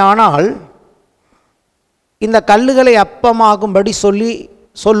குமாரனை ஆனால் இந்த கல்லுகளை அப்பமாகும்படி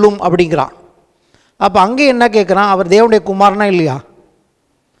சொல்லும் அப்படிங்கிறான். அப்போ அங்கே என்ன கேட்குறான், அவர் தேவனுடைய குமாரனா இல்லையா?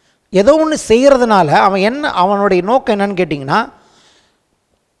 ஏதோ ஒன்று செய்கிறதுனால அவனுடைய நோக்கம் என்னன்னு கேட்டிங்கன்னா,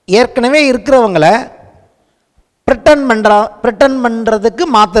 ஏற்கனவே இருக்கிறவங்களை ப்ரிட்டன் பண்ணுறதுக்கு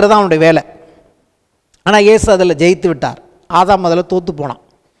மாத்திரம் தான் அவனுடைய வேலை. ஆனால் இயேசு அதில் ஜெயித்து விட்டார். ஆதாம் அதில் தோற்று போனான்.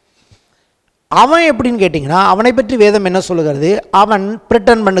 அவன் எப்படின்னு கேட்டிங்கன்னா, அவனை பற்றி வேதம் என்ன சொல்லுகிறது, அவன்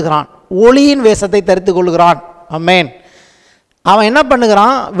ப்ரிட்டன் பண்ணுகிறான், ஒளியின் வேஷத்தை தரித்து கொள்கிறான். ஆமென். அவன் என்ன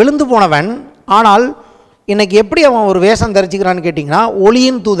பண்ணுகிறான், விழுந்து போனவன், ஆனால் இன்றைக்கி எப்படி அவன் ஒரு வேஷம் தரிச்சிக்கிறான்னு கேட்டிங்கன்னா,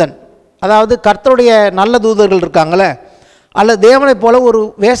 ஒளியின் தூதன், அதாவது கர்த்தருடைய நல்ல தூதர்கள் இருக்காங்களே, அல்லது தேவனை போல ஒரு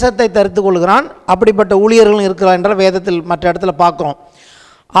வேஷத்தை தரித்து கொள்கிறான். அப்படிப்பட்ட ஊழியர்களும் இருக்கிறான் என்ற வேதத்தில் மற்ற இடத்துல பார்க்குறோம்.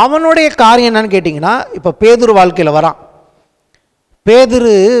 அவனுடைய காரியம் என்னன்னு கேட்டிங்கன்னா, இப்போ பேதுரு வாழ்க்கையில் வரான்.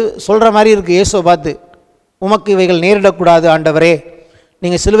 பேதுரு சொல்கிற மாதிரி இருக்குது இயேசுவை பார்த்து, உமக்கு இவைகள் நேரிடக்கூடாது ஆண்டவரே,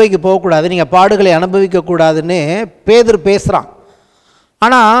 நீங்கள் சிலுவைக்கு போகக்கூடாது, நீங்கள் பாடுகளை அனுபவிக்கக்கூடாதுன்னு பேதுரு பேசுகிறான்.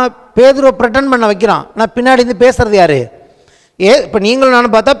 ஆனால் பேதுருவை ப்ரெட்டன் பண்ண வைக்கிறான். ஆனால் பின்னாடி இருந்து பேசுகிறது யார்? இப்போ நீங்களும்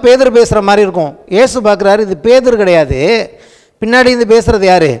நானும் பார்த்தா பேதுரு பேசுகிற மாதிரி இருக்கும். ஏசு பார்க்குறாரு, இது பேதுரு கிடையாது, பின்னாடி இருந்து பேசுகிறது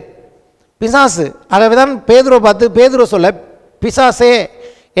யார்? பிசாசு. ஆகவே தான் பேதுருவை பார்த்து பேதுருவை சொல்ல, பிசாசே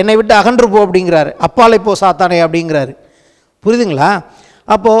என்னை விட்டு அகன்று போ அப்படிங்கிறாரு, அப்பாலை போ சாத்தானே அப்படிங்கிறாரு. புரியுதுங்களா?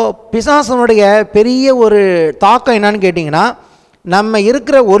 அப்போது பிசாசனுடைய பெரிய ஒரு தாக்கம் என்னன்னு கேட்டிங்கன்னா, நம்ம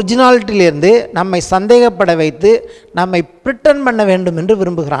இருக்கிற ஒரிஜினாலிட்டியிலேருந்து நம்மை சந்தேகப்பட வைத்து நம்மை ப்ரிட்டன் பண்ண வேண்டும் என்று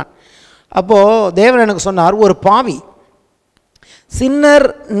விரும்புகிறான். அப்போது தேவன் எனக்கு சொன்னார், ஒரு பாவி, சின்னர்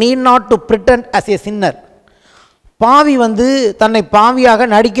need not to pretend as a சின்னர். பாவி தன்னை பாவியாக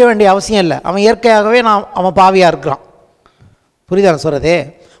நடிக்க வேண்டிய அவசியம் இல்லை. அவன் இயற்கையாகவே அவன் பாவியாக இருக்கிறான். புரியுதா சொல்கிறதே?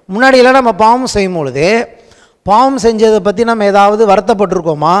 முன்னாடியெல்லாம் நம்ம பாவம் செய்யும் பொழுது பாவம் செஞ்சதை பற்றி நம்ம ஏதாவது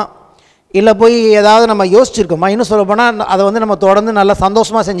வருத்தப்பட்டிருக்கோமா, இல்லை போய் ஏதாவது நம்ம யோசிச்சுருக்கோமா? இன்னும் சொல்ல போனால் அதை நம்ம தொடர்ந்து நல்லா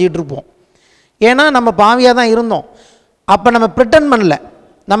சந்தோஷமாக செஞ்சுக்கிட்டு இருப்போம். ஏன்னா நம்ம பாவியாக தான் இருந்தோம். அப்போ நம்ம ப்ரிட்டன் பண்ணல,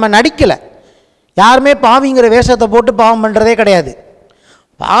 நம்ம நடிக்கலை. யாருமே பாவிங்கிற வேஷத்தை போட்டு பாவம் பண்ணுறதே கிடையாது.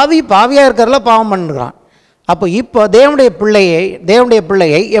 பாவியாக இருக்கிறதுல பாவம் பண்ணுறான். அப்போ இப்போ தேவனுடைய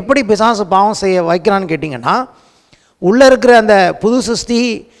பிள்ளையை எப்படி பிசாசு பாவம் செய்ய வைக்கிறான்னு கேட்டிங்கன்னா, உள்ளே இருக்கிற அந்த புது சிருஷ்டி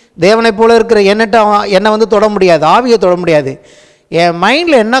தேவனை போல் இருக்கிற என்னை தொட முடியாது, ஆவியை தொட முடியாது. என்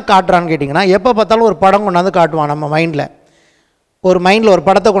மைண்டில் என்ன காட்டுறான்னு கேட்டிங்கன்னா, எப்போ பார்த்தாலும் ஒரு படம் கொண்டாந்து காட்டுவான். நம்ம மைண்டில் ஒரு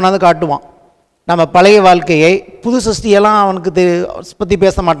படத்தை கொண்டாந்து காட்டுவான். நம்ம பழைய வாழ்க்கையை, புது சிருஷ்டியெல்லாம் அவனுக்கு பற்றி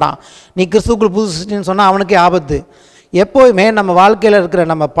பேச மாட்டான். நீ கிறிஸ்துவுக்குள் புது சிருஷ்டின்னு சொன்னால் அவனுக்கே ஆபத்து. எப்போயுமே நம்ம வாழ்க்கையில் இருக்கிற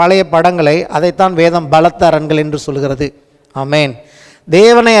நம்ம பழைய படங்களை, அதைத்தான் வேதம் பலத்த அரண்கள் என்று சொல்கிறது. ஆமேன்.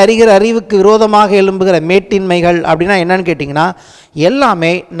 தேவனை அறிகிற அறிவுக்கு விரோதமாக எழும்புகிற மேட்டின்மைகள் அப்படின்னா என்னன்னு கேட்டிங்கன்னா,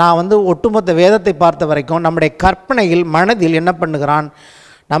 எல்லாமே நான் ஒட்டுமொத்த வேதத்தை பார்த்த வரைக்கும் நம்முடைய கற்பனையில் மனதில் என்ன பண்ணுகிறான்,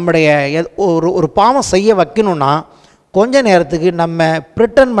 நம்முடைய ஒரு பாவம் செய்ய வைக்கணும்னா கொஞ்ச நேரத்துக்கு நம்ம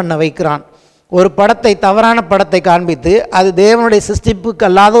ப்ரிட்டன் பண்ண வைக்கிறான். ஒரு படத்தை, தவறான படத்தை காண்பித்து, அது தேவனுடைய சிருஷ்டிப்புக்கு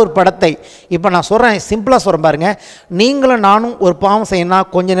அல்லாத ஒரு படத்தை. இப்போ நான் சொல்கிறேன், சிம்பிளாக சொல்கிறேன் பாருங்கள். நீங்களும் நானும் ஒரு பாவம் செய்யணும்னா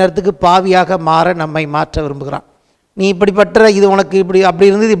கொஞ்ச நேரத்துக்கு பாவியாக நம்மை மாற்ற விரும்புகிறான். நீ இப்படிப்பட்ட இது உனக்கு இப்படி அப்படி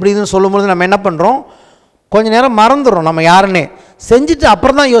இருந்தது இப்படி இதுன்னு சொல்லும்போது நம்ம என்ன பண்ணுறோம், கொஞ்ச நேரம் மறந்துடுறோம் நம்ம யாருன்னு. செஞ்சுட்டு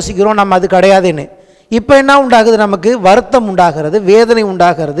அப்புறம் தான் யோசிக்கிறோம் நம்ம அது கிடையாதுன்னு. இப்போ என்ன உண்டாகுது, நமக்கு வருத்தம் உண்டாகிறது, வேதனை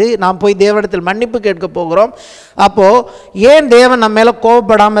உண்டாகிறது. நாம் போய் தேவனிடத்தில் மன்னிப்பு கேட்க போகிறோம். அப்போது ஏன் தேவன் நம்ம மேலே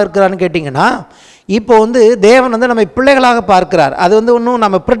கோபப்படாமல் இருக்கிறான்னு கேட்டிங்கன்னா, இப்போ தேவன் நம்ம பிள்ளைகளாக பார்க்கிறார். அது ஒன்றும்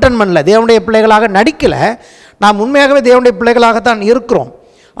நம்ம ப்ரிட்டன் பண்ணல, தேவனுடைய பிள்ளைகளாக நடிக்கலை. நாம் உண்மையாகவே தேவனுடைய பிள்ளைகளாகத்தான் இருக்கிறோம்.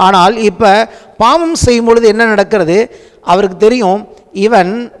 ஆனால் இப்போ பாவம் செய்யும் பொழுது என்ன நடக்கிறது, அவருக்கு தெரியும்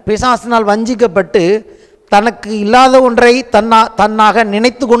இவன் பிசாசினால் வஞ்சிக்கப்பட்டு தனக்கு இல்லாத ஒன்றை தன்னாக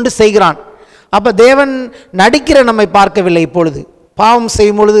நினைத்து கொண்டு செய்கிறான். அப்போ தேவன் நடிக்கிற நம்மை பார்க்கவில்லை. இப்பொழுது பாவம்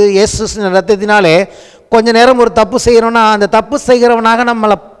செய்யும் பொழுது இயேசு ரத்தத்தினாலே கொஞ்ச நேரம் ஒரு தப்பு செய்கிறோன்னா அந்த தப்பு செய்கிறவனாக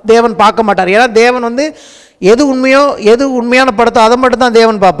நம்மளை தேவன் பார்க்க மாட்டார். ஏன்னா தேவன் எது உண்மையோ எது உண்மையான படத்தோ அதை மட்டும் தான்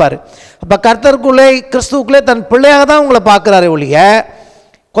தேவன் பார்ப்பார். அப்போ கர்த்தருக்குள்ளே கிறிஸ்துவுக்குள்ளே தன் பிள்ளையாக தான் உங்களை பார்க்குறாரு ஒழிய,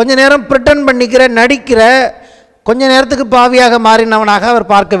 கொஞ்ச நேரம் ப்ரிட்டன் பண்ணிக்கிற நடிக்கிற கொஞ்ச நேரத்துக்கு பாவியாக மாறினவனாக அவர்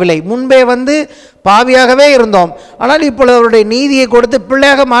பார்க்கவில்லை. முன்பே பாவியாகவே இருந்தோம், ஆனால் இப்பொழுது அவருடைய நீதியை கொடுத்து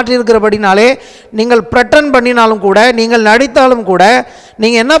பிள்ளையாக மாற்றியிருக்கிறபடினாலே நீங்கள் ப்ரிட்டன் பண்ணினாலும் கூட, நீங்கள் நடித்தாலும் கூட,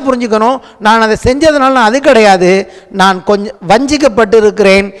 நீங்கள் என்ன புரிஞ்சுக்கணும், நான் அதை செஞ்சதுனால நான் அது கிடையாது, நான் கொஞ்சம் வஞ்சிக்கப்பட்டு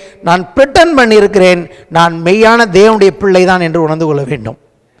இருக்கிறேன், நான் ப்ரிட்டன் பண்ணியிருக்கிறேன், நான் மெய்யான தேவனுடைய பிள்ளை தான் என்று உணர்ந்து கொள்ள வேண்டும்.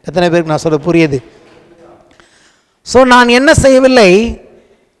 எத்தனை பேருக்கு நான் சொல்ல புரியுது? ஸோ நான் என்ன செய்யவில்லை,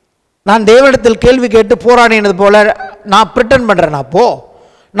 நான் தேவனிடத்தில் கேள்வி கேட்டு போராடினது போல நான் ப்ரிட்டன் பண்ணுறேன்.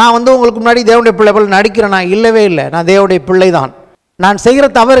 நான் உங்களுக்கு முன்னாடி தேவனுடைய பிள்ளை போல நடிக்கிறேன்? நான் இல்லவே இல்லை, நான் தேவனுடைய பிள்ளை தான். நான் செய்கிற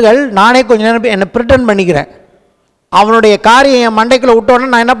தவறுகள் நானே கொஞ்சம் நேரம் என்னை ப்ரிட்டன் பண்ணிக்கிறேன். அவனுடைய காரியம் என் மண்டைக்குள்ளே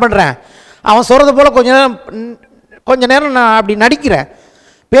விட்டோன்னே நான் என்ன பண்ணுறேன், அவன் சொல்கிறது போல் கொஞ்ச நேரம் நான் அப்படி நடிக்கிறேன்.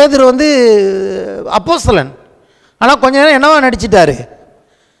 பேதுரு அப்போஸ்தலன், ஆனால் கொஞ்ச நேரம் என்னவா நடிச்சிட்டாரு,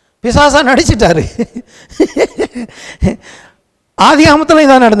 பிசாசா நடிச்சிட்டாரு. ஆதி ஆமத்தில்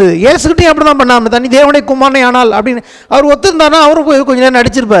இதான் நடந்தது. இயேசுகிட்டையும் அப்படி தான் பண்ணாமல் தண்ணி தேவனுடைய குமாரனை ஆனால் அப்படின்னு அவர் ஒத்துருந்தாருன்னா அவரும் போய் கொஞ்சம் நேரம்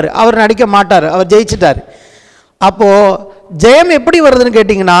நடிச்சிருப்பார். அவர் நடிக்க மாட்டார், அவர் ஜெயிச்சிட்டார். அப்போது ஜெயம் எப்படி வருதுன்னு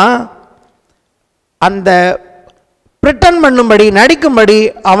கேட்டிங்கன்னா, அந்த ப்ரிட்டன் பண்ணும்படி நடிக்கும்படி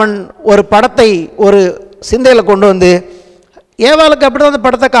அவன் ஒரு படத்தை ஒரு சிந்தையில் கொண்டு ஏவாளுக்கு அப்படி தான் அந்த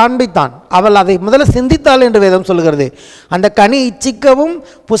படத்தை காண்பித்தான். அவள் அதை முதல்ல சிந்தித்தாள் என்று வேதம் சொல்லுகிறது. அந்த கனி இச்சிக்கவும்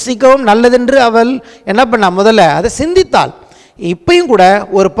புசிக்கவும் நல்லதென்று அவள் என்ன பண்ணா, முதல்ல அதை சிந்தித்தாள். இப்பயும் கூட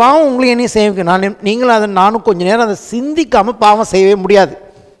ஒரு பாவம் உங்களையும் என்னையும் செய்ய நீங்களும் அதை நானும் கொஞ்சம் நேரம் அதை சிந்திக்காமல் பாவம் செய்யவே முடியாது.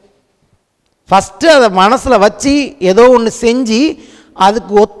 ஃபஸ்ட்டு அதை மனசில் வச்சு ஏதோ ஒன்று செஞ்சு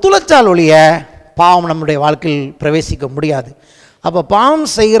அதுக்கு ஒத்துழைச்சால் ஒழிய பாவம் நம்முடைய வாழ்க்கையில் பிரவேசிக்க முடியாது. அப்போ பாவம்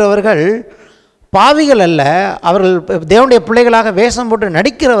செய்கிறவர்கள் பாவிகள் அல்ல, அவர்கள் தேவனுடைய பிள்ளைகளாக வேஷம் போட்டு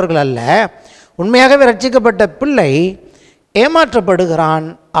நடிக்கிறவர்கள் அல்ல. உண்மையாகவே ரட்சிக்கப்பட்ட பிள்ளை ஏமாற்றப்படுகிறான்.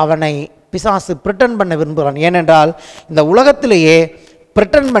 அவனை பிசாசு பிரிட்டன் பண்ண விரும்புகிறான். ஏனென்றால் இந்த உலகத்திலேயே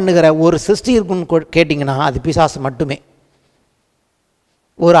பிரிட்டன் பண்ணுகிற ஒரு சிருஷ்டி இருக்குன்னு கேட்டிங்கன்னா அது பிசாசு மட்டுமே.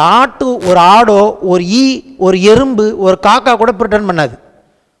 ஒரு ஆடோ, ஒரு ஈ, ஒரு எறும்பு, ஒரு காக்கா கூட பிரிட்டன் பண்ணாது.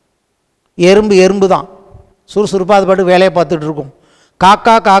 எறும்பு தான் சுறுசுறுப்பாக அது பாட்டு வேலையை பார்த்துட்டு இருக்கும்.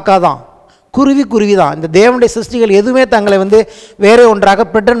 காக்கா தான், குருவி தான். இந்த தேவனுடைய சிருஷ்டிகள் எதுவுமே தங்களை வேறே ஒன்றாக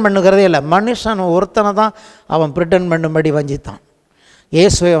பிரிட்டன் பண்ணுகிறதே இல்லை. மனுஷன் ஒருத்தனை தான் அவன் பிரிட்டன் பண்ணும்படி வஞ்சித்தான்.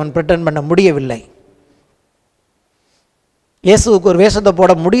 இயேசுவை அவன் பிரிட்டன் பண்ண முடியவில்லை. இயேசுவுக்கு ஒரு வேஷத்தை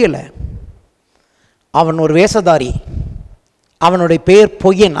போட முடியலை. அவன் ஒரு வேஷதாரி. அவனுடைய பேர்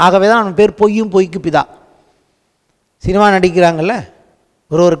பொய்யன். ஆகவே தான் அவன் பேர் பொய்யும் பொய்க்கு பிதா. சினிமா நடிக்கிறாங்கல்ல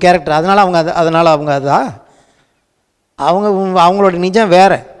ஒரு கேரக்டர், அதனால் அவங்க அதான் அவங்களோட நிஜம்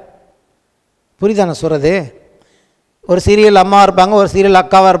வேறு. புரியுதானே சொல்கிறது? ஒரு சீரியல் அம்மா இருப்பாங்க, ஒரு சீரியல்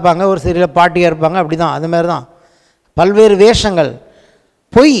அக்காவாக இருப்பாங்க, ஒரு சீரியல் பாட்டியாக இருப்பாங்க. அப்படி தான், அதுமாரி தான் பல்வேறு வேஷங்கள்.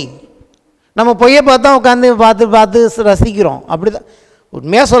 பொய். நம்ம பொய்யை பார்த்தா உட்காந்து பார்த்து ரசிக்கிறோம். அப்படி தான்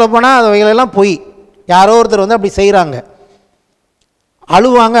உண்மையாக சொல்லப்போனால் அவைகளெல்லாம் பொய். யாரோ ஒருத்தர் அப்படி செய்கிறாங்க,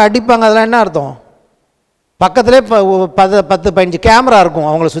 அழுவாங்க, அடிப்பாங்க. அதெல்லாம் என்ன அர்த்தம்? பக்கத்துலேயே 10-15 கேமரா இருக்கும்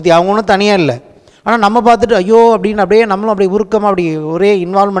அவங்கள சுற்றி. அவங்க ஒன்றும் தனியாக இல்லை. ஆனால் நம்ம பார்த்துட்டு ஐயோ அப்படின்னு அப்படியே நம்மளும் அப்படியே உருக்கமாக அப்படி ஒரே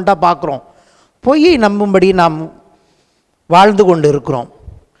இன்வால்மெண்ட்டாக பார்க்குறோம். பொய்யை நம்பும்படி நாம் வாழ்ந்து கொண்டு இருக்கிறோம்.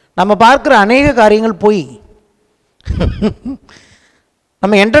 நம்ம பார்க்குற அநேக காரியங்கள் பொய்.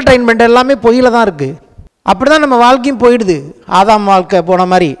 நம்ம என்டர்டெயின்மெண்ட் எல்லாமே பொய்யில் தான் இருக்குது. அப்படி தான் நம்ம வாழ்க்கையும் போயிடுது, ஆதாம் வாழ்க்கை போன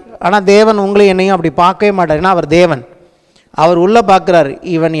மாதிரி. ஆனால் தேவன் உங்களை என்னையும் அப்படி பார்க்கவே மாட்டார். ஏன்னா அவர் தேவன். அவர் உள்ளே பார்க்குறார்,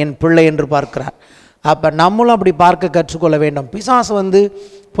 இவன் என் பிள்ளை என்று பார்க்கிறார். அப்போ நம்மளும் அப்படி பார்க்க கற்றுக்கொள்ள வேண்டும். பிசாசு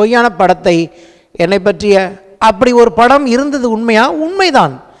பொய்யான படத்தை என்னை பற்றிய அப்படி ஒரு படம் இருந்தது.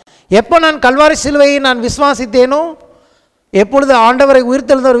 உண்மைதான். எப்போ நான் கல்வாரி சிலுவையை நான் விசுவாசித்தேனோ, எப்பொழுது ஆண்டவரை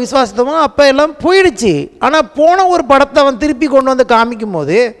உயிர்த்தெழுந்தவர் விசுவாசித்தோமோ அப்போ எல்லாம் போயிடுச்சு. ஆனால் போன ஒரு படத்தை அவன் திருப்பி கொண்டு வந்து காமிக்கும்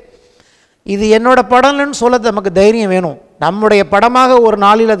போது இது என்னோட படம்னு சொல்ல நமக்கு தைரியம் வேணும். நம்முடைய படமாக ஒரு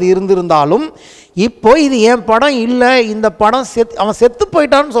நாளில் அது இருந்திருந்தாலும் இப்போ இது என் படம் இல்லை, இந்த படம் அவன் செத்து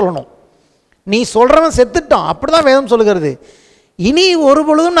போயிட்டான்னு சொல்லணும். நீ சொல்கிறவன் செத்துட்டான், அப்படி தான் வேதம் சொல்லுகிறது. இனி ஒரு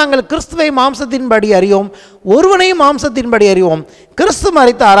பொழுதும் நாங்கள் கிறிஸ்துவை மாம்சத்தின்படி அறியோம், ஒருவனையும் மாம்சத்தின்படி அறிவோம். கிறிஸ்து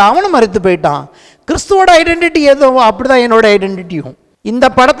மரித்தாரா? அவனும் மரித்து போயிட்டான். கிறிஸ்துவோட ஐடென்டிட்டி ஏதோ அப்படி தான் என்னோட ஐடென்டிட்டியும். இந்த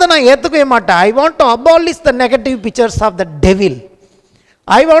படத்தை நான் ஏற்றுக்கவே மாட்டேன். I want to abolish the negative pictures of the devil.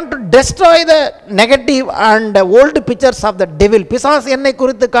 I want to destroy the negative and old pictures of the devil. பிசாசு என்னை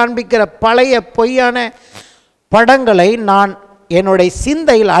குறித்து காண்பிக்கிற பழைய பொய்யான படங்களை நான் என்னுடைய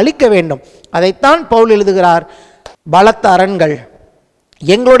சிந்தையில் அழிக்க வேண்டும். அதைத்தான் பவுல் எழுதுகிறார். பலத்த அரண்கள்,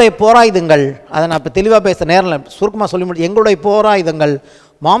 எங்களுடைய போராயுதங்கள். அதை நான் இப்போ தெளிவாக பேச நேரம் சுருக்கமாக சொல்லி முடியும். எங்களுடைய போராயுதங்கள்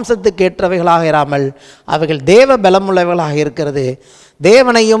மாம்சத்துக்கு ஏற்றவைகளாக இராமல் அவைகள் தேவ பலமுள்ளவைகளாக இருக்கிறது.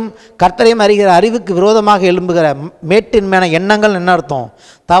 தேவனையும் கர்த்தரையும் அறிகிற அறிவுக்கு விரோதமாக எழும்புகிற மேட்டின்மையான எண்ணங்கள் என்ன அர்த்தம்?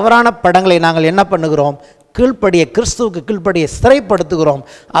 தவறான படங்களை நாங்கள் என்ன பண்ணுகிறோம்? கிறிஸ்துவுக்கு கீழ்ப்படிய சிறைப்படுத்துகிறோம்.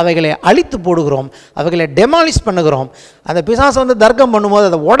 அவைகளை அழித்து போடுகிறோம், அவைகளை டெமாலிஷ் பண்ணுகிறோம். அந்த பிசாசு தர்க்கம் பண்ணும்போது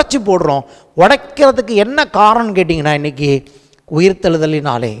அதை உடைச்சி போடுறோம். உடைக்கிறதுக்கு என்ன காரணம்னு கேட்டிங்கன்னா, இன்றைக்கி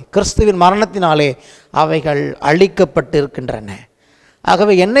உயிர்த்தெழுதலினாலே, கிறிஸ்துவின் மரணத்தினாலே அவைகள் அழிக்கப்பட்டு இருக்கின்றன.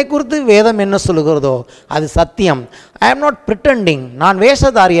 ஆகவே என்னை குறித்து வேதம் என்ன சொல்லுகிறதோ அது சத்தியம். ஐ ஆம் நாட் பிரிட்டண்டிங். நான்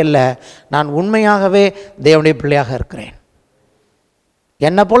வேஷதாரி அல்ல, நான் உண்மையாகவே தேவனுடைய பிள்ளையாக இருக்கிறேன்.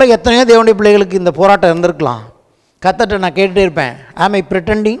 என்னை போல எத்தனையோ தேவனுடைய பிள்ளைகளுக்கு இந்த போராட்டம் இருந்திருக்கலாம். கர்த்தர்ட்ட நான் கேட்டுகிட்டே இருப்பேன், ஆம் ஐ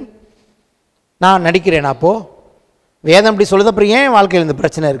பிரிட்டண்டிங்? நான் நடிக்கிறேன். அப்போது வேதம் இப்படி சொல்லுது, அப்புறம் ஏன் வாழ்க்கையில் இந்த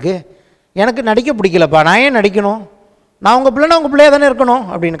பிரச்சனை இருக்குது? எனக்கு நடிக்க பிடிக்கலப்பா, நான் ஏன் நடிக்கணும்? நான் உங்கள் பிள்ளைனா உங்கள் பிள்ளையாக தானே இருக்கணும்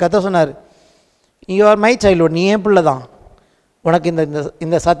அப்படின்னு கர்த்தர் சொன்னார். யூ ஆர் மை சைல்ட்ஹுட், நீ ஏன் பிள்ளை தான், உனக்கு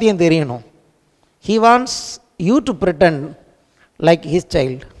இந்த சத்தியம் தெரியணும். He wants you to பிரிட்டண்ட் like his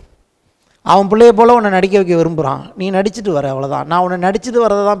child. அவன் பிள்ளைய போல் உன்னை நடிக்க வைக்க விரும்புகிறான். நீ நடிச்சுட்டு வர, அவ்வளோதான். நான் உன்னை நடிச்சுட்டு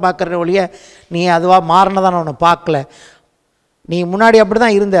வரதை தான் பார்க்குறேன் ஒழிய நீ அதுவாக மாறினதான் நான் உன்னை பார்க்கல. நீ முன்னாடி அப்படி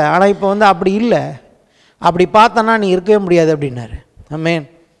தான் இருந்த, ஆனால் இப்போ அப்படி இல்லை. அப்படி பார்த்தனா நீ இருக்கவே முடியாது அப்படின்னாரு. ஆமென்.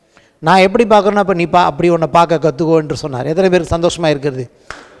 நான் எப்படி பார்க்குறேன்னா இப்போ நீ அப்படி உன்னை பார்க்க கற்றுக்கோ என்று சொன்னார். எத்தனை பேருக்கு சந்தோஷமாக இருக்கிறது?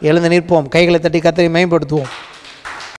 எழுந்து நிற்போம், கைகளை தட்டி கர்த்தரை மேம்படுத்துவோம்.